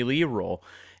Jamie Lee role.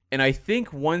 And I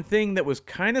think one thing that was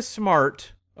kind of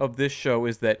smart of this show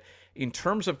is that in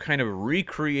terms of kind of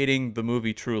recreating the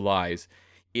movie True Lies,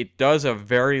 it does a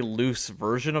very loose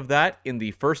version of that in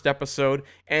the first episode,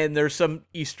 and there's some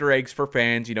Easter eggs for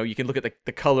fans. You can look at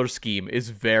the color scheme is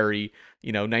very,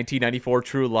 1994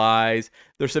 True Lies.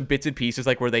 There's some bits and pieces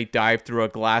like where they dive through a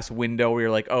glass window where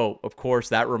you're like, oh, of course,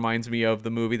 that reminds me of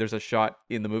the movie. There's a shot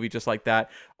in the movie just like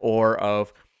that, or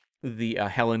of the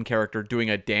Helen character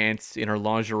doing a dance in her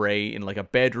lingerie in like a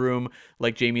bedroom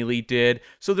like Jamie Lee did.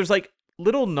 So there's like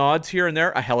little nods here and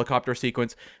there, a helicopter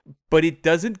sequence, but it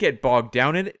doesn't get bogged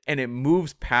down in it, and it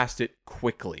moves past it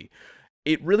quickly.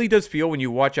 It really does feel when you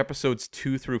watch episodes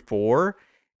 2 through 4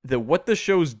 that what the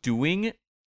show's doing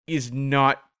is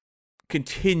not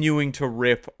continuing to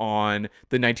riff on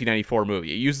the 1994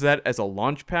 movie. It uses that as a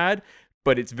launch pad,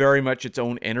 but it's very much its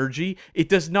own energy. It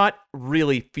does not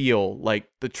really feel like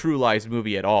the True Lies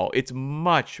movie at all. It's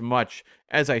much,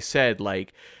 as I said,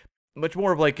 like much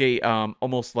more of like a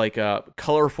almost like a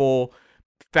colorful,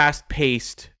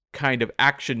 fast-paced kind of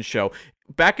action show.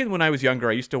 Back when I was younger,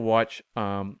 I used to watch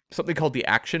something called the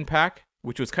Action Pack,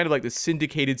 which was kind of like the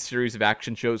syndicated series of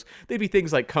action shows. They'd be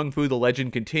things like Kung Fu: The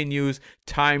Legend Continues,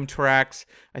 Time Tracks.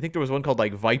 I think there was one called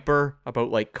like Viper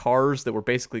about like cars that were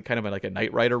basically kind of like a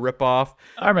Knight Rider ripoff.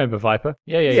 I remember Viper.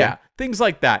 Yeah. Things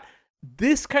like that.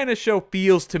 This kind of show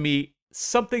feels to me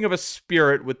something of a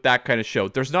spirit with that kind of show.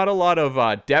 There's not a lot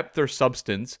of depth or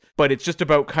substance, but it's just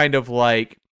about kind of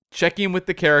like checking in with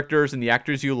the characters and the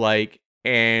actors you like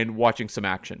and watching some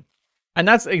action. And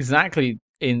that's exactly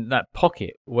in that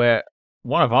pocket where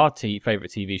one of our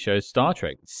favorite TV shows, Star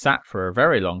Trek, sat for a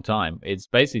very long time. It's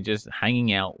basically just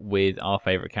hanging out with our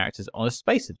favorite characters on a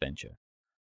space adventure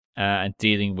and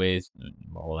dealing with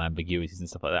moral ambiguities and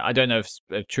stuff like that. I don't know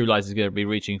if True Lies is going to be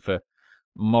reaching for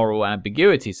moral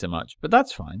ambiguity so much, but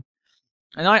that's fine.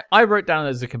 And I wrote down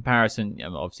as a comparison,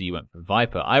 obviously you went for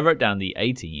Viper, I wrote down the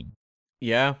A-Team.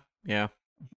 Yeah.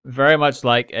 Very much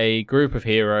like a group of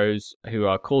heroes who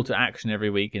are called to action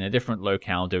every week in a different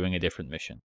locale doing a different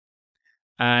mission.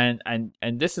 And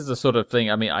this is the sort of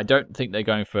thing, I mean, I don't think they're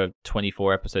going for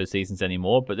 24 episode seasons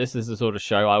anymore, but this is the sort of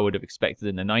show I would have expected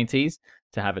in the 90s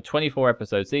to have a 24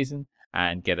 episode season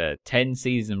and get a 10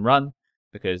 season run,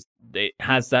 because it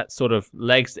has that sort of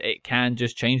legs. It can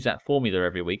just change that formula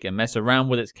every week and mess around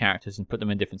with its characters and put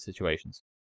them in different situations.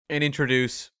 And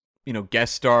introduce,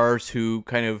 guest stars who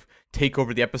kind of take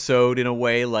over the episode in a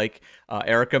way. Like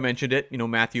Erica mentioned it,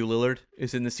 Matthew Lillard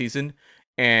is in the season,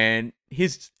 and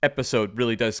his episode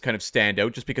really does kind of stand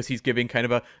out just because he's giving kind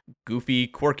of a goofy,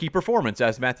 quirky performance,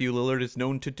 as Matthew Lillard is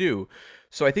known to do.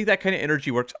 So I think that kind of energy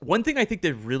works. One thing I think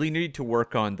they really need to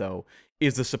work on, though,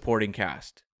 is the supporting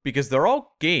cast, because they're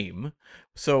all game.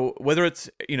 So whether it's,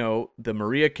 the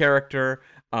Maria character,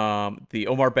 the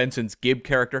Omar Benson's Gib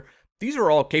character, these are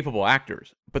all capable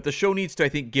actors. But the show needs to, I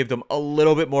think, give them a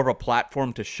little bit more of a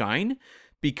platform to shine,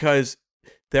 because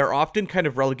they're often kind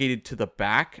of relegated to the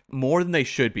back more than they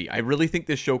should be. I really think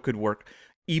this show could work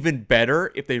even better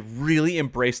if they really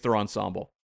embrace their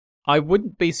ensemble. I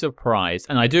wouldn't be surprised,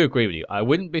 and I do agree with you, I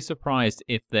wouldn't be surprised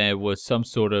if there was some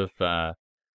sort of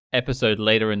episode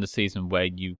later in the season where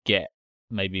you get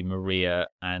maybe Maria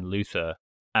and Luther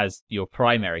as your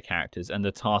primary characters, and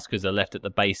the taskers are left at the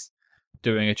base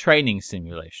doing a training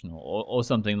simulation or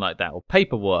something like that, or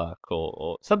paperwork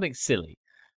or something silly.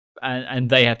 And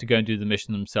they have to go and do the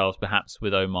mission themselves, perhaps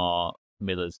with Omar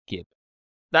Miller's Gib.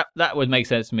 That would make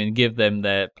sense to me, and give them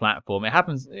their platform. It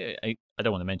happens, I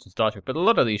don't want to mention Star Trek, but a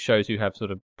lot of these shows who have sort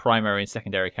of primary and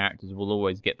secondary characters will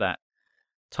always get that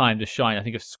time to shine. I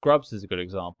think of Scrubs is a good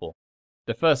example.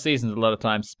 The first season's a lot of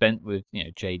time spent with,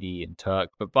 JD and Turk,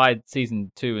 but by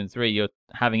season 2 and 3, you're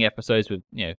having episodes with,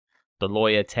 the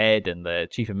lawyer Ted and the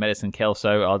chief of medicine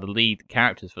Kelso are the lead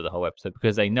characters for the whole episode,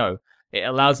 because they know it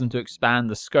allows them to expand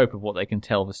the scope of what they can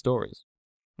tell for stories.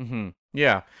 Mm-hmm.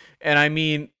 Yeah. And I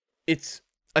mean, it's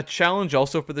a challenge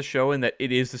also for the show in that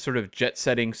it is the sort of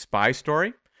jet-setting spy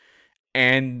story.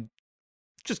 And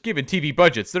just given TV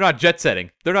budgets, they're not jet-setting.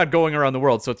 They're not going around the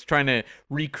world. So it's trying to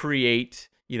recreate,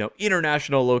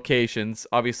 international locations,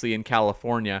 obviously in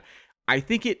California. I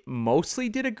think it mostly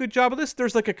did a good job of this.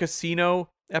 There's like a casino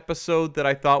episode that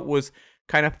I thought was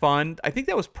kind of fun. I think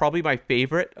that was probably my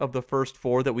favorite of the first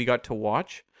 4 that we got to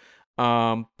watch.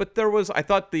 But I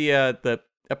thought the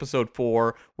episode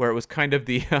 4, where it was kind of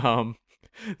the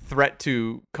threat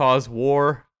to cause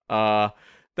war, that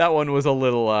one was a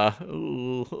little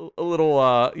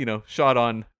shot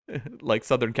on like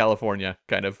Southern California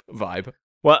kind of vibe.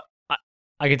 Well,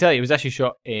 I can tell you, it was actually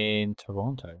shot in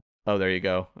Toronto. Oh, there you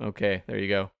go. Okay, there you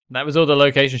go. That was all the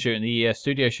location shooting. The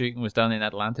studio shooting was done in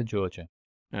Atlanta, Georgia.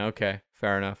 Okay,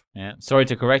 fair enough. Yeah, sorry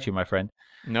to correct you, my friend.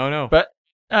 No. But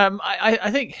I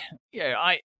think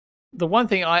the one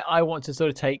thing I want to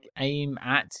sort of take aim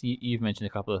at, you've mentioned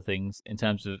a couple of things in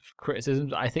terms of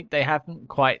criticisms. I think they haven't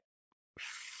quite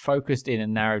focused in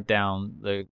and narrowed down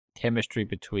the chemistry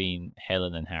between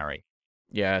Helen and Harry.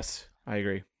 Yes, I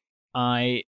agree.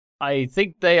 I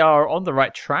think they are on the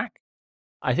right track.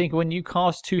 I think when you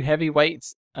cast 2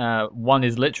 heavyweights, one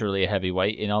is literally a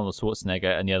heavyweight in Arnold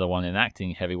Schwarzenegger and the other one an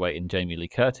acting heavyweight in Jamie Lee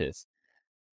Curtis,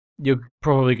 you're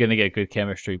probably going to get good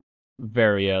chemistry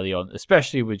very early on,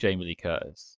 especially with Jamie Lee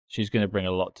Curtis. She's going to bring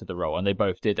a lot to the role, and they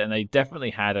both did, and they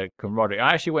definitely had a camaraderie.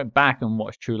 I actually went back and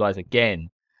watched True Lies again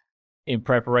in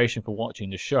preparation for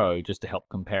watching the show, just to help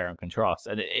compare and contrast,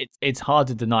 and it's hard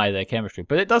to deny their chemistry,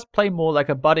 but it does play more like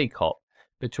a buddy cop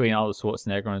between Arnold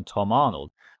Schwarzenegger and Tom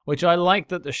Arnold, which I like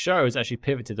that the show has actually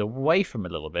pivoted away from a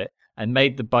little bit and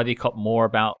made the buddy cop more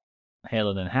about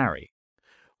Helen and Harry.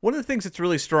 One of the things that's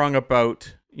really strong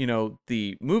about,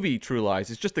 the movie True Lies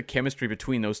is just the chemistry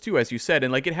between those two, as you said.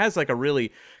 And it has like a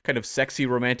really kind of sexy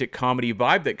romantic comedy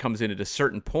vibe that comes in at a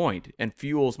certain point and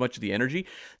fuels much of the energy.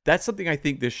 That's something I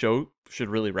think this show should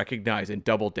really recognize and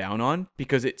double down on,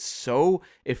 because it's so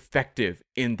effective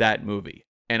in that movie.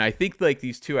 And I think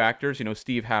these two actors,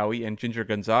 Steve Howey and Ginger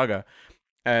Gonzaga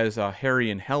as Harry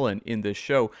and Helen in this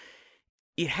show,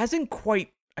 it hasn't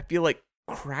quite, I feel like,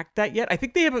 cracked that yet. I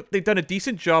think they've done a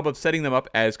decent job of setting them up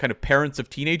as kind of parents of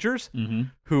teenagers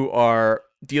who are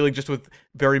dealing just with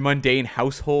very mundane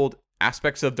household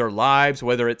aspects of their lives,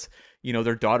 whether it's,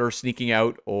 their daughter sneaking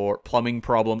out or plumbing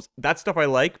problems. That stuff I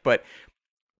like, but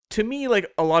to me,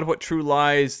 a lot of what True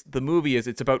Lies, the movie, is,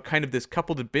 it's about kind of this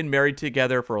couple that have been married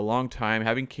together for a long time,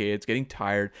 having kids, getting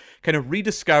tired, kind of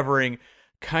rediscovering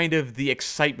kind of the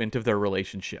excitement of their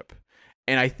relationship.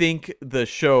 And I think the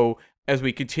show, as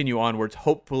we continue onwards,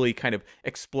 hopefully kind of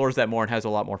explores that more and has a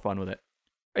lot more fun with it.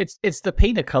 It's the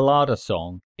Pina Colada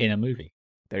song in a movie.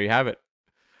 There you have it.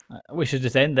 We should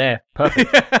just end there.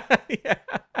 Perfect. Yeah.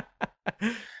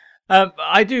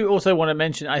 I do also want to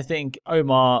mention, I think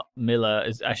Omar Miller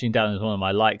is actually down as one of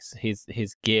my likes.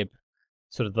 His Gib,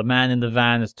 sort of the man in the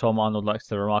van, as Tom Arnold likes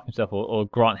to remark himself, or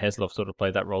Grant Heslov sort of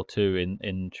played that role too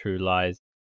in True Lies.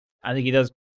 I think he does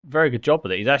a very good job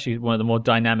with it. He's actually one of the more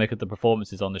dynamic of the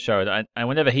performances on the show. And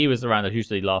whenever he was around, I was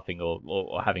usually laughing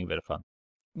or having a bit of fun.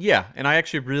 Yeah, and I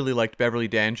actually really liked Beverly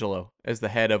D'Angelo as the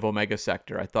head of Omega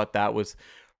Sector. I thought that was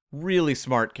really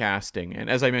smart casting. And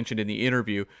as I mentioned in the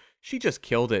interview, she just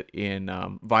killed it in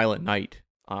Violent Night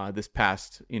this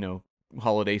past,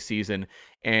 holiday season.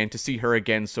 And to see her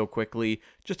again so quickly,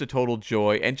 just a total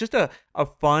joy and just a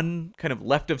fun kind of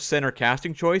left of center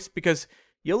casting choice, because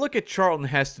you look at Charlton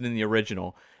Heston in the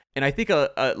original, and I think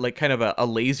a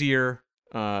lazier,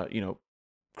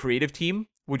 creative team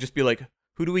would just be like,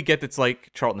 who do we get that's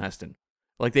like Charlton Heston?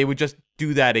 Like, they would just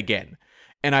do that again.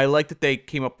 And I like that they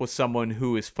came up with someone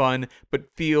who is fun,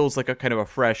 but feels like a kind of a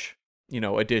fresh,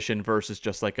 addition versus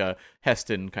just like a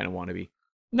Heston kind of wannabe.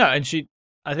 No, and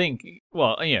I think,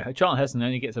 Charlton Heston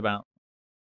only gets about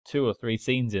 2 or 3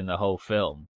 scenes in the whole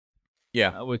film.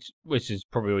 Yeah. Which is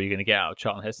probably all you're going to get out of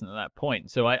Charlton Heston at that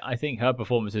point. So I think her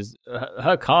performance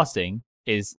her casting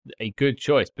is a good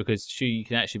choice, because she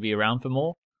can actually be around for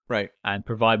more. Right. And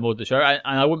provide more to the show. And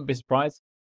I wouldn't be surprised,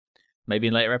 maybe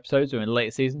in later episodes or in the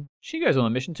later season, she goes on a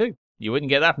mission too. You wouldn't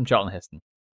get that from Charlton Heston.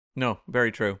 No,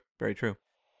 very true. Very true.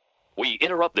 We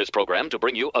interrupt this program to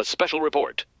bring you a special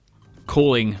report.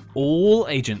 Calling all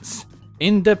agents.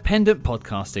 Independent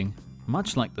podcasting,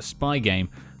 much like the spy game,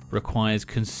 requires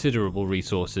considerable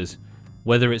resources.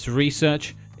 Whether it's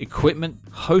research, equipment,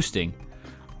 hosting,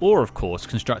 or of course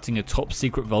constructing a top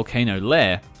secret volcano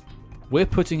lair, we're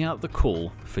putting out the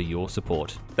call for your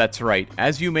support. That's right.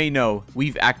 As you may know,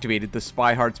 we've activated the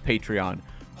Spy Hearts Patreon,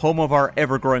 home of our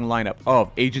ever-growing lineup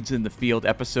of Agents in the Field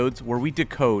episodes where we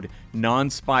decode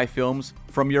non-spy films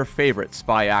from your favorite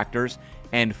spy actors,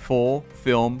 and full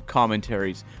film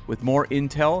commentaries with more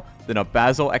intel than a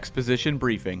Basil exposition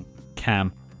briefing.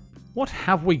 Cam, what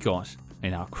have we got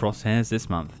in our crosshairs this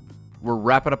month? We're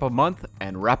wrapping up a month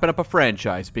and wrapping up a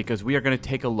franchise, because we are going to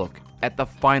take a look at the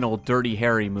final Dirty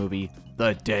Harry movie,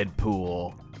 The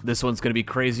Deadpool. This one's going to be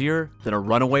crazier than a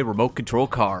runaway remote control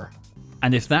car.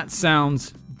 And if that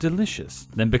sounds delicious,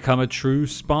 then become a true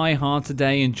spy hard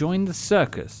today and join the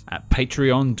circus at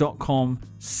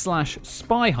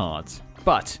patreon.com/spyhard.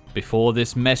 But before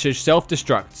this message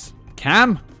self-destructs,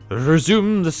 Cam,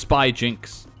 resume the spy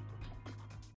jinx.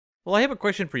 Well, I have a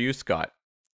question for you, Scott.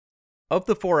 Of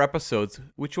the 4 episodes,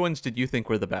 which ones did you think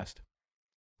were the best?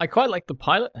 I quite like the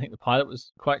pilot. I think the pilot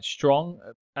was quite strong.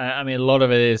 I mean, a lot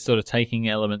of it is sort of taking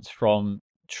elements from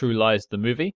True Lies, the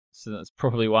movie. So that's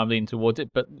probably why I'm leaning towards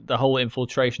it. But the whole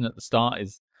infiltration at the start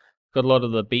is got a lot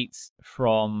of the beats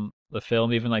from the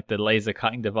film. Even like the laser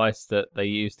cutting device that they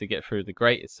use to get through the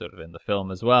grate is sort of in the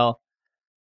film as well.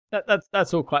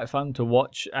 That's all quite fun to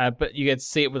watch. But you get to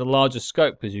see it with a larger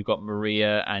scope, because you've got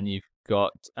Maria and you've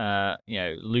got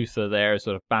Luther there as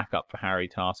sort of backup for Harry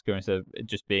Tasker instead of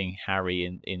just being Harry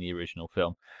in the original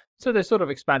film. So they sort of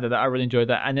expanded that. I really enjoyed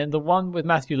that. And then the one with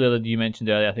Matthew Lillard you mentioned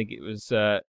earlier, I think it was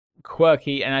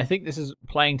quirky, and I think this is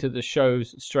playing to the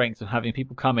show's strengths of having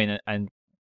people come in and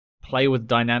play with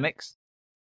dynamics,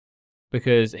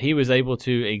 because he was able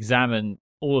to examine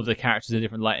all of the characters in a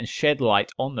different light and shed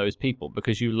light on those people,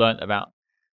 because you learnt about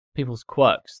people's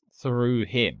quirks through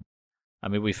him. I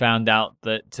mean, we found out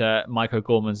that Mike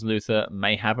O'Gorman's Luther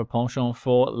may have a penchant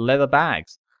for leather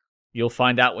bags. You'll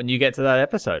find out when you get to that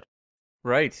episode.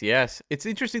 Right, yes. It's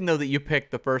interesting, though, that you picked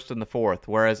the first and the fourth,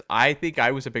 whereas I think I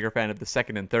was a bigger fan of the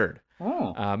second and third.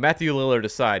 Oh. Matthew Lillard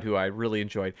aside, who I really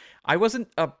enjoyed. I wasn't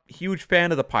a huge fan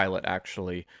of the pilot,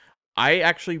 actually. I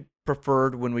actually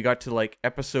preferred when we got to, like,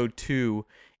 episode 2,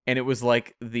 and it was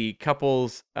like the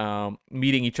couples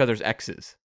meeting each other's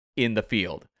exes in the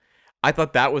field. I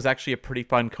thought that was actually a pretty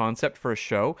fun concept for a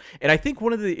show. And I think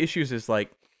one of the issues is,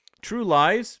 like, True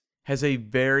Lies has a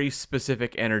very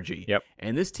specific energy. Yep.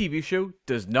 And this TV show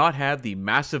does not have the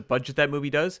massive budget that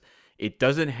movie does. It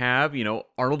doesn't have,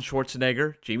 Arnold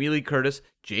Schwarzenegger, Jamie Lee Curtis,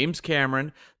 James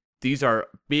Cameron. These are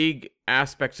big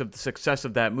aspects of the success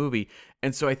of that movie.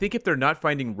 And so I think if they're not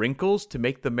finding wrinkles to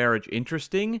make the marriage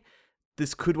interesting,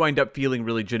 this could wind up feeling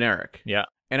really generic. Yeah.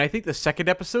 And I think the second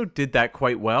episode did that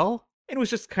quite well. It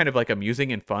was just kind of like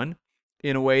amusing and fun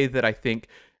in a way that I think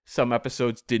some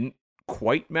episodes didn't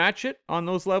quite match it on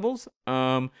those levels.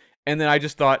 And then I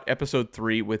just thought episode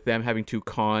 3, with them having to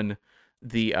con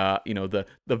the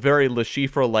very Le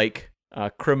Chiffre-like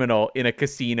criminal in a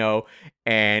casino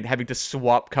and having to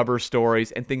swap cover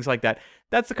stories and things like that.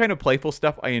 That's the kind of playful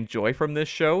stuff I enjoy from this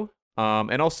show.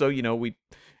 And also, we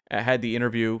had the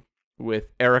interview with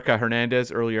Erica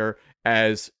Hernandez earlier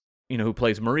as, who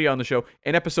plays Maria on the show.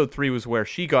 And episode 3 was where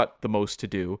she got the most to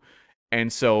do.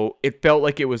 And so it felt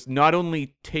like it was not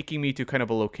only taking me to kind of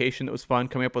a location that was fun,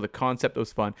 coming up with a concept that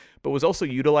was fun, but was also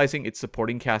utilizing its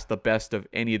supporting cast the best of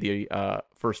any of the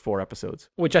first 4 episodes.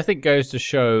 Which I think goes to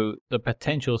show the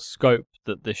potential scope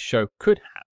that this show could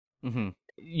have. Mm-hmm.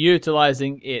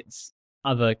 Utilizing its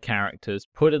other characters,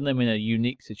 putting them in a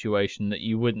unique situation that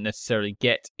you wouldn't necessarily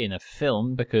get in a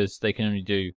film because they can only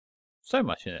do so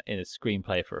much in a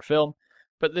screenplay for a film.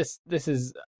 But this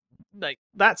is like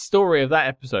that story of that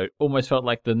episode almost felt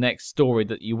like the next story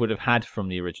that you would have had from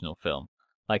the original film.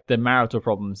 Like the marital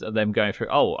problems of them going through,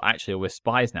 oh, actually we're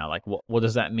spies now. Like what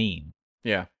does that mean?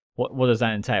 Yeah. What does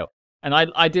that entail? And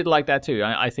I did like that too.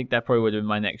 I think that probably would have been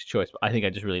my next choice, but I think I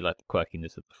just really like the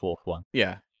quirkiness of the fourth one.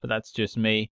 Yeah. But that's just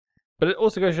me. But it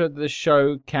also goes to show that the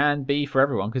show can be for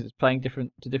everyone because it's playing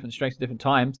to different strengths at different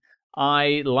times.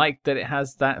 I like that it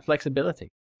has that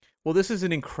flexibility. Well, this is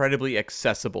an incredibly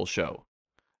accessible show.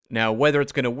 Now, whether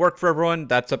it's going to work for everyone,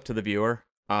 that's up to the viewer.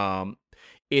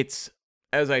 It's,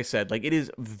 as I said, like it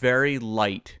is very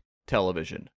light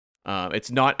television.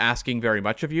 It's not asking very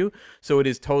much of you, so it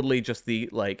is totally just the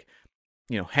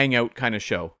hangout kind of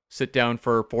show. Sit down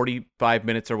for 45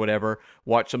 minutes or whatever,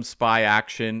 watch some spy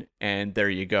action, and there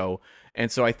you go.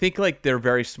 And so I think like they're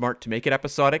very smart to make it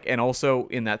episodic, and also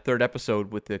in that third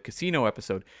episode with the casino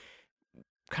episode,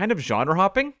 kind of genre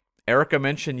hopping. Erica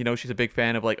mentioned, she's a big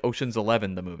fan of like Ocean's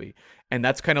 11, the movie. And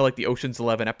that's kind of like the Ocean's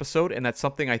 11 episode. And that's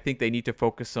something I think they need to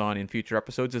focus on in future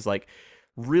episodes is like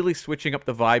really switching up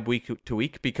the vibe week to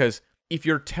week. Because if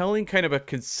you're telling kind of a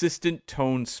consistent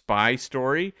tone spy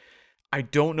story, I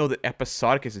don't know that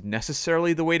episodic is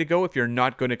necessarily the way to go if you're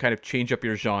not going to kind of change up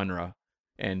your genre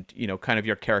and, kind of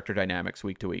your character dynamics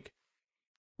week to week.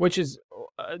 Which is,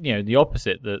 the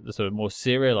opposite. The sort of more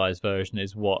serialized version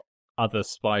is what other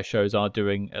spy shows are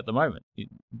doing at the moment. You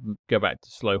go back to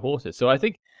Slow Horses. So I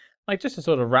think, like, just to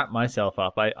sort of wrap myself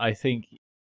up, I think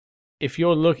if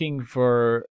you're looking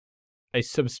for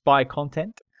some spy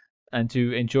content and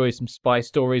to enjoy some spy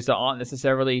stories that aren't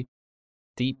necessarily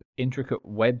deep, intricate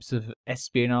webs of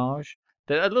espionage,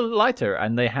 they're a little lighter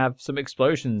and they have some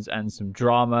explosions and some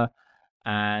drama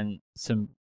and some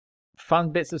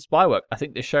fun bits of spy work. I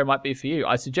think this show might be for you.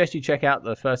 I suggest you check out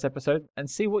the first episode and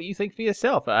see what you think for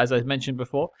yourself. As I mentioned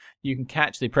before, you can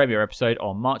catch the premiere episode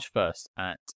on March 1st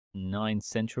at 9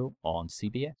 Central on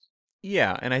CBS.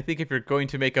 Yeah, and I think if you're going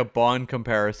to make a Bond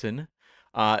comparison,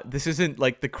 this isn't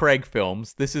like the Craig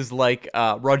films. This is like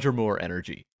Roger Moore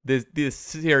energy. This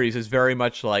series is very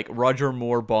much like Roger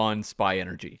Moore Bond spy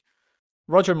energy.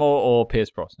 Roger Moore or Pierce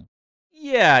Brosnan?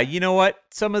 Yeah, you know what?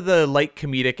 Some of the light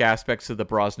comedic aspects of the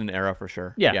Brosnan era for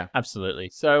sure. Yeah. Absolutely.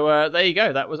 So there you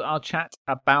go. That was our chat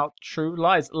about True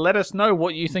Lies. Let us know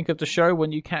what you think of the show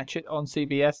when you catch it on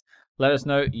CBS. Let us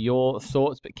know your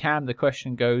thoughts. But Cam, the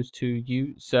question goes to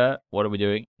you, sir. What are we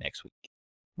doing next week?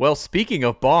 Well, speaking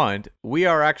of Bond, we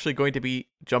are actually going to be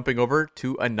jumping over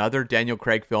to another Daniel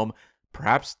Craig film,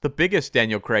 perhaps the biggest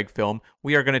Daniel Craig film.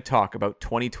 We are going to talk about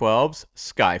 2012's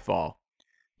Skyfall.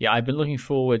 Yeah, I've been looking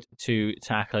forward to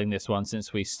tackling this one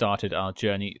since we started our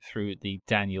journey through the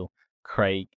Daniel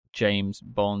Craig James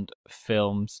Bond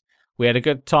films. We had a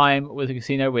good time with the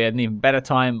Casino. We had an even better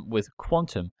time with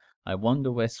Quantum. I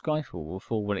wonder where Skyfall will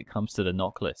fall when it comes to the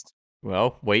knock list.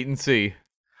 Well, wait and see.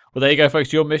 Well, there you go,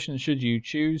 folks. Your mission, should you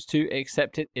choose to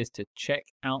accept it, is to check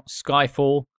out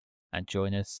Skyfall and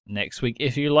join us next week.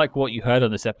 If you like what you heard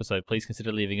on this episode, please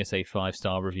consider leaving us a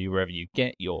 5-star review wherever you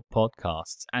get your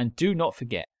podcasts. And do not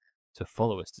forget to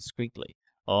follow us discreetly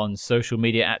on social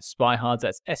media at SpyHards.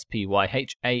 That's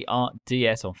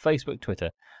SPYHARDS on Facebook, Twitter,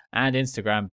 and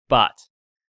Instagram. But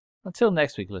until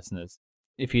next week, listeners,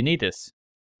 if you need us,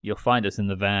 you'll find us in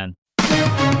the van.